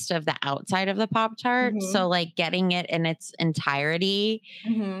taste of the outside of the Pop Tart. So Mhm. like getting it in its entirety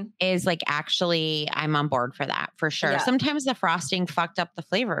Mhm. is like actually I'm on board for that for sure. Yeah. Sometimes the frosting fucked up the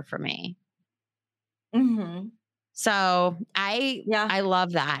flavor for me. Mhm. So I Yeah. I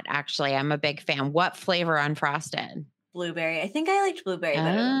love that actually. I'm a big fan. What flavor unfrosted? Blueberry. I think I liked blueberry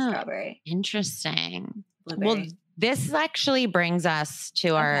better than Oh, strawberry. interesting. Well, Blueberry. this actually brings us to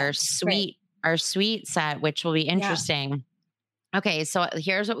Okay. Great. our sweet set, which will be Yeah. interesting. Okay, so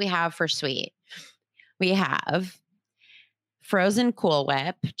here's what we have for sweet. We have frozen Cool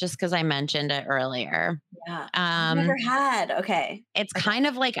Whip, just because I mentioned it earlier. Yeah. I've never Um, had. Okay. it's Okay. kind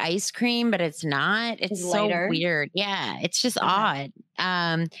of like ice cream, but it's not. It's It's so lighter. weird. Yeah, it's just Okay.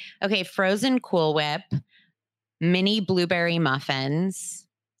 odd. Okay, frozen Cool Whip, mini blueberry muffins,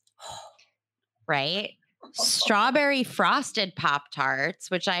 right? Strawberry frosted Pop Tarts,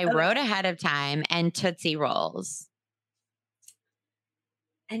 which I wrote Okay. ahead of time, and Tootsie Rolls.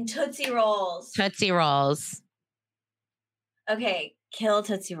 And Tootsie Rolls. Tootsie Rolls. Okay. Kill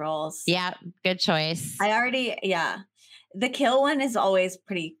Tootsie Rolls. Yeah, good choice. I already, yeah. The kill one is always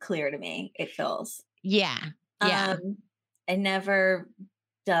pretty clear to me. It feels. Yeah, yeah. Um, I never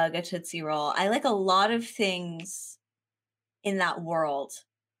dug a Tootsie Roll. I like a lot of things in that world,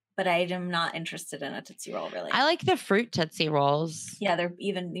 but I am not interested in a Tootsie Roll really. I like the fruit Tootsie Rolls. Yeah, they're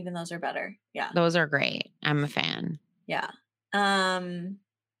even those are better. Yeah. Those are great. I'm a fan. Yeah. Um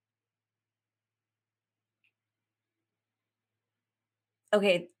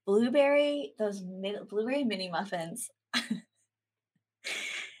okay, blueberry mini muffins.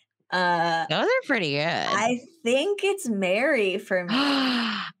 uh Those are pretty good. I think it's Mary for me.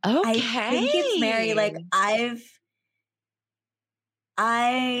 I think it's Mary. Okay. Like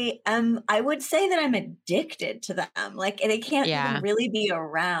I would say that I'm addicted to them. Like and they can't even Yeah, really be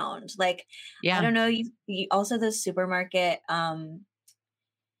around. Like I yeah. don't know, you also those supermarket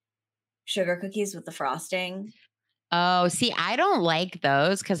sugar cookies with the frosting. Oh, see, I don't like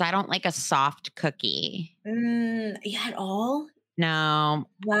those because I don't like a soft cookie. Yeah, at all? No,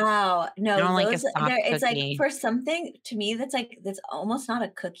 Wow. I No, don't like a those soft there it's like cookie. for something to me that's like that's almost not a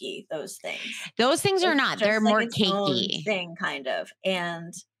cookie, those things. Those things are It's not. They're just like more its own cakey. thing kind of.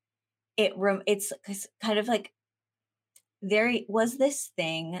 And it's kind of like there was this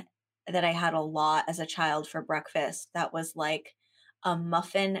thing that I had a lot as a child for breakfast that was like a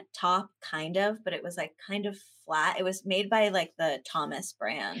muffin top kind of, but it was like kind of flat. It was made by like the Thomas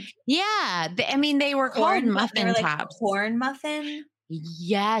brand. Yeah, I mean, they were called They were muffin like tops. corn muffin.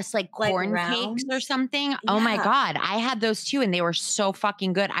 Yes, like corn cakes or rounds. something. Oh my Yeah. God. I had those too, and they were so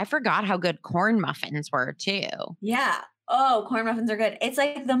fucking good. I forgot how good corn muffins were too. Yeah. Oh, corn muffins are good. It's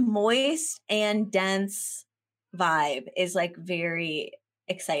like the moist and dense vibe is like very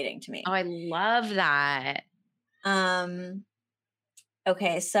exciting to Oh, me. I love that. Um,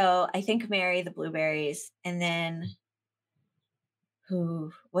 okay, so I think marry the blueberries and then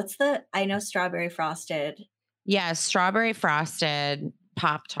I know strawberry frosted Yeah, strawberry frosted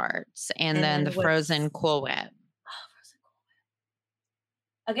Pop Tarts and and then the then frozen Cool Whip. frozen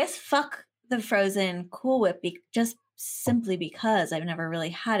I guess fuck the frozen Cool Whip just simply because I've never really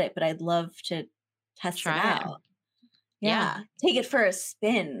had it, but I'd love to test it Try it. out. Yeah. Yeah, take it for a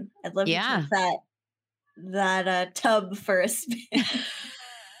spin. I'd love to Yeah. take that tub for a spin.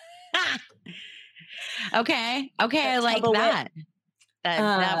 Okay. Okay. I That like tub of whip. that.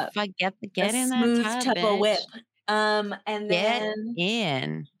 That fuck A get in that smooth tub, tub of whip. bitch. And Get then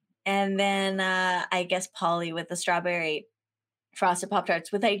in. I guess Polly with the strawberry frosted Pop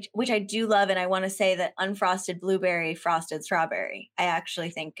Tarts, which I do love, and I want to say that unfrosted blueberry, frosted strawberry, I actually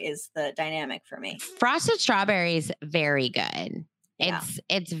think is the dynamic for me. Frosted strawberries, very good. Yeah.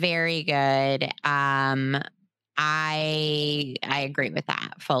 It's very good. I agree with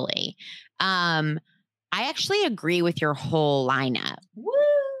that fully. I actually agree with your whole lineup. Woo!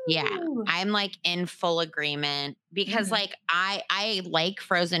 Yeah. I'm like in full agreement because Mhm. like I like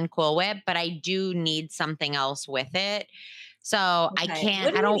frozen Cool Whip, but I do need something else with it. So I Okay. can't,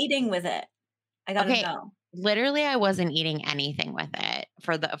 What are I you don't, eating with it? I gotta okay. know. Literally, I wasn't eating anything with it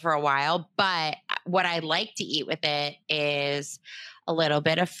for a while, but what I like to eat with it is a little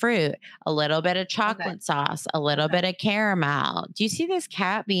bit of fruit, a little bit of Okay. chocolate sauce, a little Okay. bit of caramel. Do you see this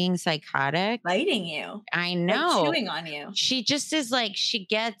cat being psychotic? Biting you. I Like know. chewing on you. She just is like she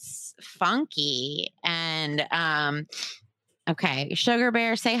gets funky and okay, Sugar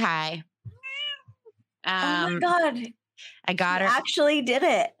Bear, say hi. Oh my God. I got She her. actually did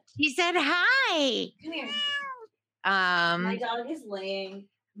it. She said hi. Come here. My Um, dog is laying.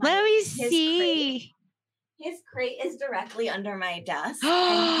 let me His crate. see. His crate is directly under my desk,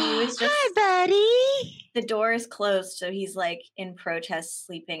 and he was just. Hi, buddy. The door is closed, so he's like in protest,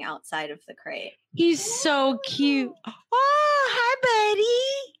 sleeping outside of the crate. He's so cute. Oh, hi,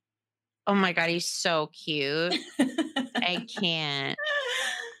 buddy. Oh my God, he's so cute. I can't.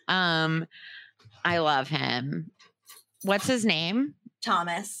 I love him. What's his name?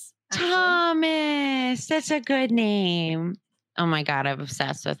 Thomas. Actually. Thomas. That's a good name. Oh my God, I'm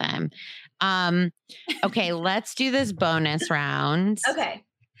obsessed with him. Okay, let's do this bonus round. Okay.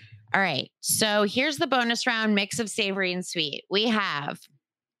 All right. So here's the bonus round mix of savory and sweet. We have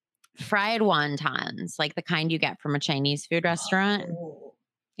fried wontons, like the kind you get from a Chinese food restaurant. Oh.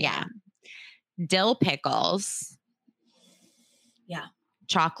 Yeah. Dill pickles. Yeah.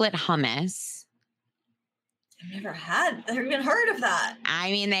 Chocolate hummus. I've never had or even heard of that.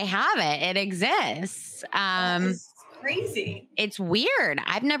 I mean, they have it. It exists. It's crazy. It's weird.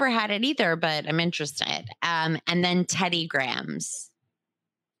 I've never had it either, but I'm interested. And then Teddy Grahams.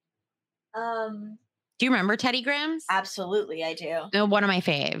 Do you remember Teddy Grahams? Absolutely, I do. No, one of my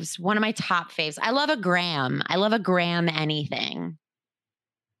faves. One of my top faves. I love a graham. I love a graham anything.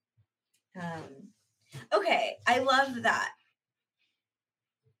 Okay, I love that.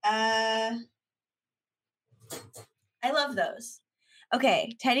 I love those.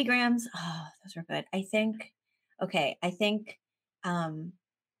 Okay, Teddy Grahams. Oh, those are good. I think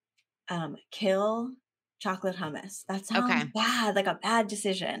kill chocolate hummus. That sounds bad, like a bad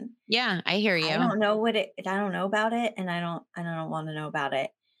decision. Yeah, I hear you. I don't know about it, and I don't want to know about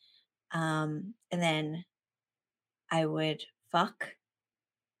it. And then I would fuck.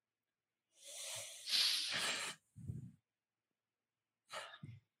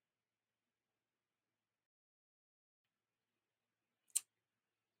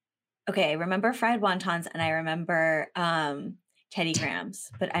 Okay, I remember fried wontons and I remember Teddy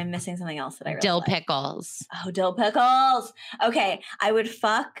Grahams, but I'm missing something else that I really dill like. pickles. Oh, dill pickles. Okay, I would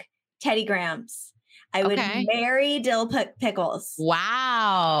fuck Teddy Grahams. I would marry dill pickles.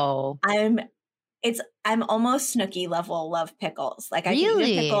 Wow. I'm almost Snooki level love pickles. Like I can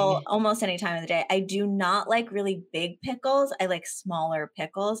eat a pickle almost any time of the day. I do not like really big pickles. I like smaller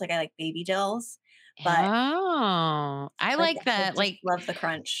pickles. Like I like baby dills. But I like that. I love the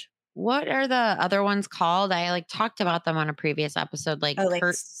crunch. What are the other ones called? I talked about them on a previous episode, like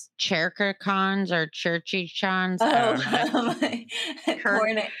Cherkercons or Churchy-chons. Oh,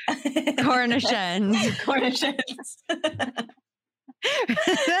 Cornichons. Cornichons.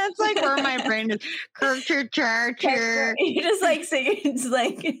 That's like where my brain is. You just like say it's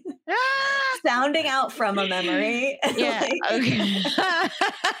like sounding out from a memory. Yeah. Okay.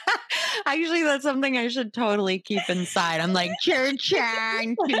 Actually, that's something I should totally keep inside. I'm like, church.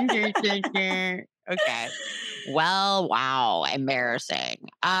 Okay. Well, wow, embarrassing.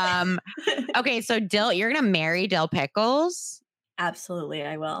 Okay, so you're gonna marry Dill Pickles? Absolutely,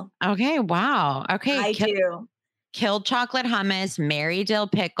 I will. Okay, wow. Okay, I do. killed chocolate hummus, marry Dill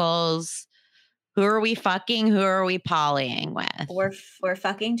Pickles. Who are we fucking? Who are we polying with? We're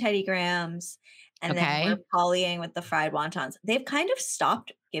fucking Teddy Grahams, and then we're Okay. polying with the fried wontons. They've kind of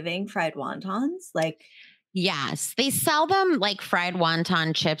stopped giving fried wontons, like Yes, they sell them like fried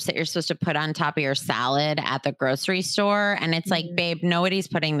wonton chips that you're supposed to put on top of your salad at the grocery store. And it's like, babe, nobody's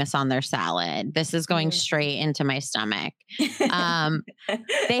putting this on their salad. This is going straight into my stomach.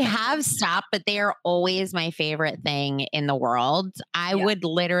 They have stopped, but they are always my favorite thing in the world. I would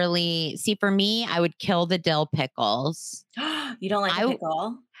literally see, for me, I would kill the dill pickles. You don't like a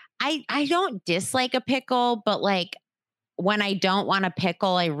pickle? I don't dislike a pickle, but like when I don't want a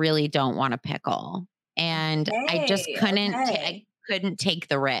pickle, I really don't want a pickle. And I just I couldn't take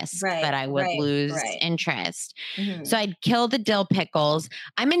the risk that I would lose interest. So I'd kill the dill pickles.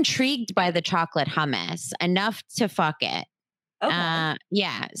 I'm intrigued by the chocolate hummus enough to fuck it.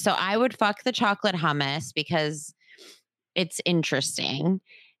 Yeah. So I would fuck the chocolate hummus because it's interesting.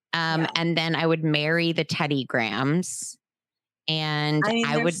 And then I would marry the Teddy Grahams. And I mean,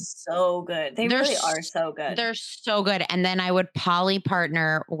 I would so good. They really are so good. They're so good. And then I would poly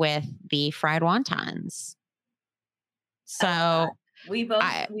partner with the fried wontons. So we'd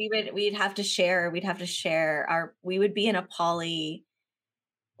have to share we would be in a poly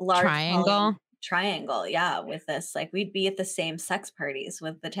large triangle. Yeah. With this, like we'd be at the same sex parties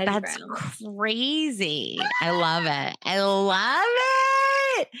with the Teddy Grahams. That's crazy. I love it. I love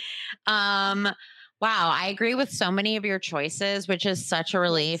it. Wow, I agree with so many of your choices, which is such a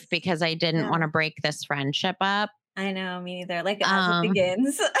relief because I didn't want to break this friendship up. I know, me neither. Like as it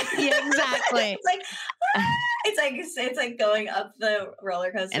begins. Yeah, exactly. It's like going up the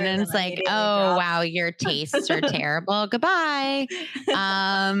roller coaster. And then it's like, oh wow, your tastes are terrible. Goodbye.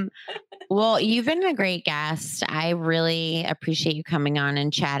 Well, you've been a great guest. I really appreciate you coming on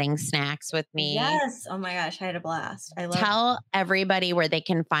and chatting snacks with me. Yes. Oh my gosh, I had a blast. Tell everybody where they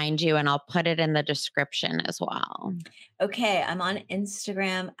can find you, and I'll put it in the description as well. Okay. I'm on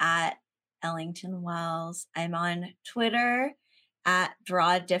Instagram at Ellington Wells. I'm on Twitter at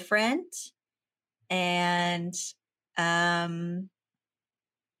Draw Different. And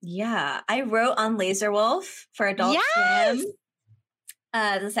yeah, I wrote on Laser Wolf for Adult Swim.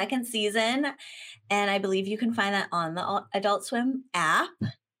 The second season, and I believe you can find that on the Adult Swim app.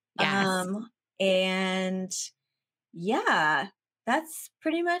 Yes. And yeah, that's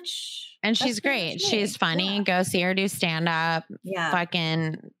pretty much. And she's great. She's funny. Yeah. Go see her do stand up. Yeah.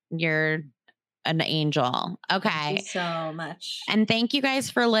 Fucking, you're an angel. Okay. Thank you so much. And thank you guys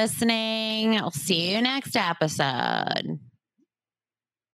for listening. I'll see you next episode.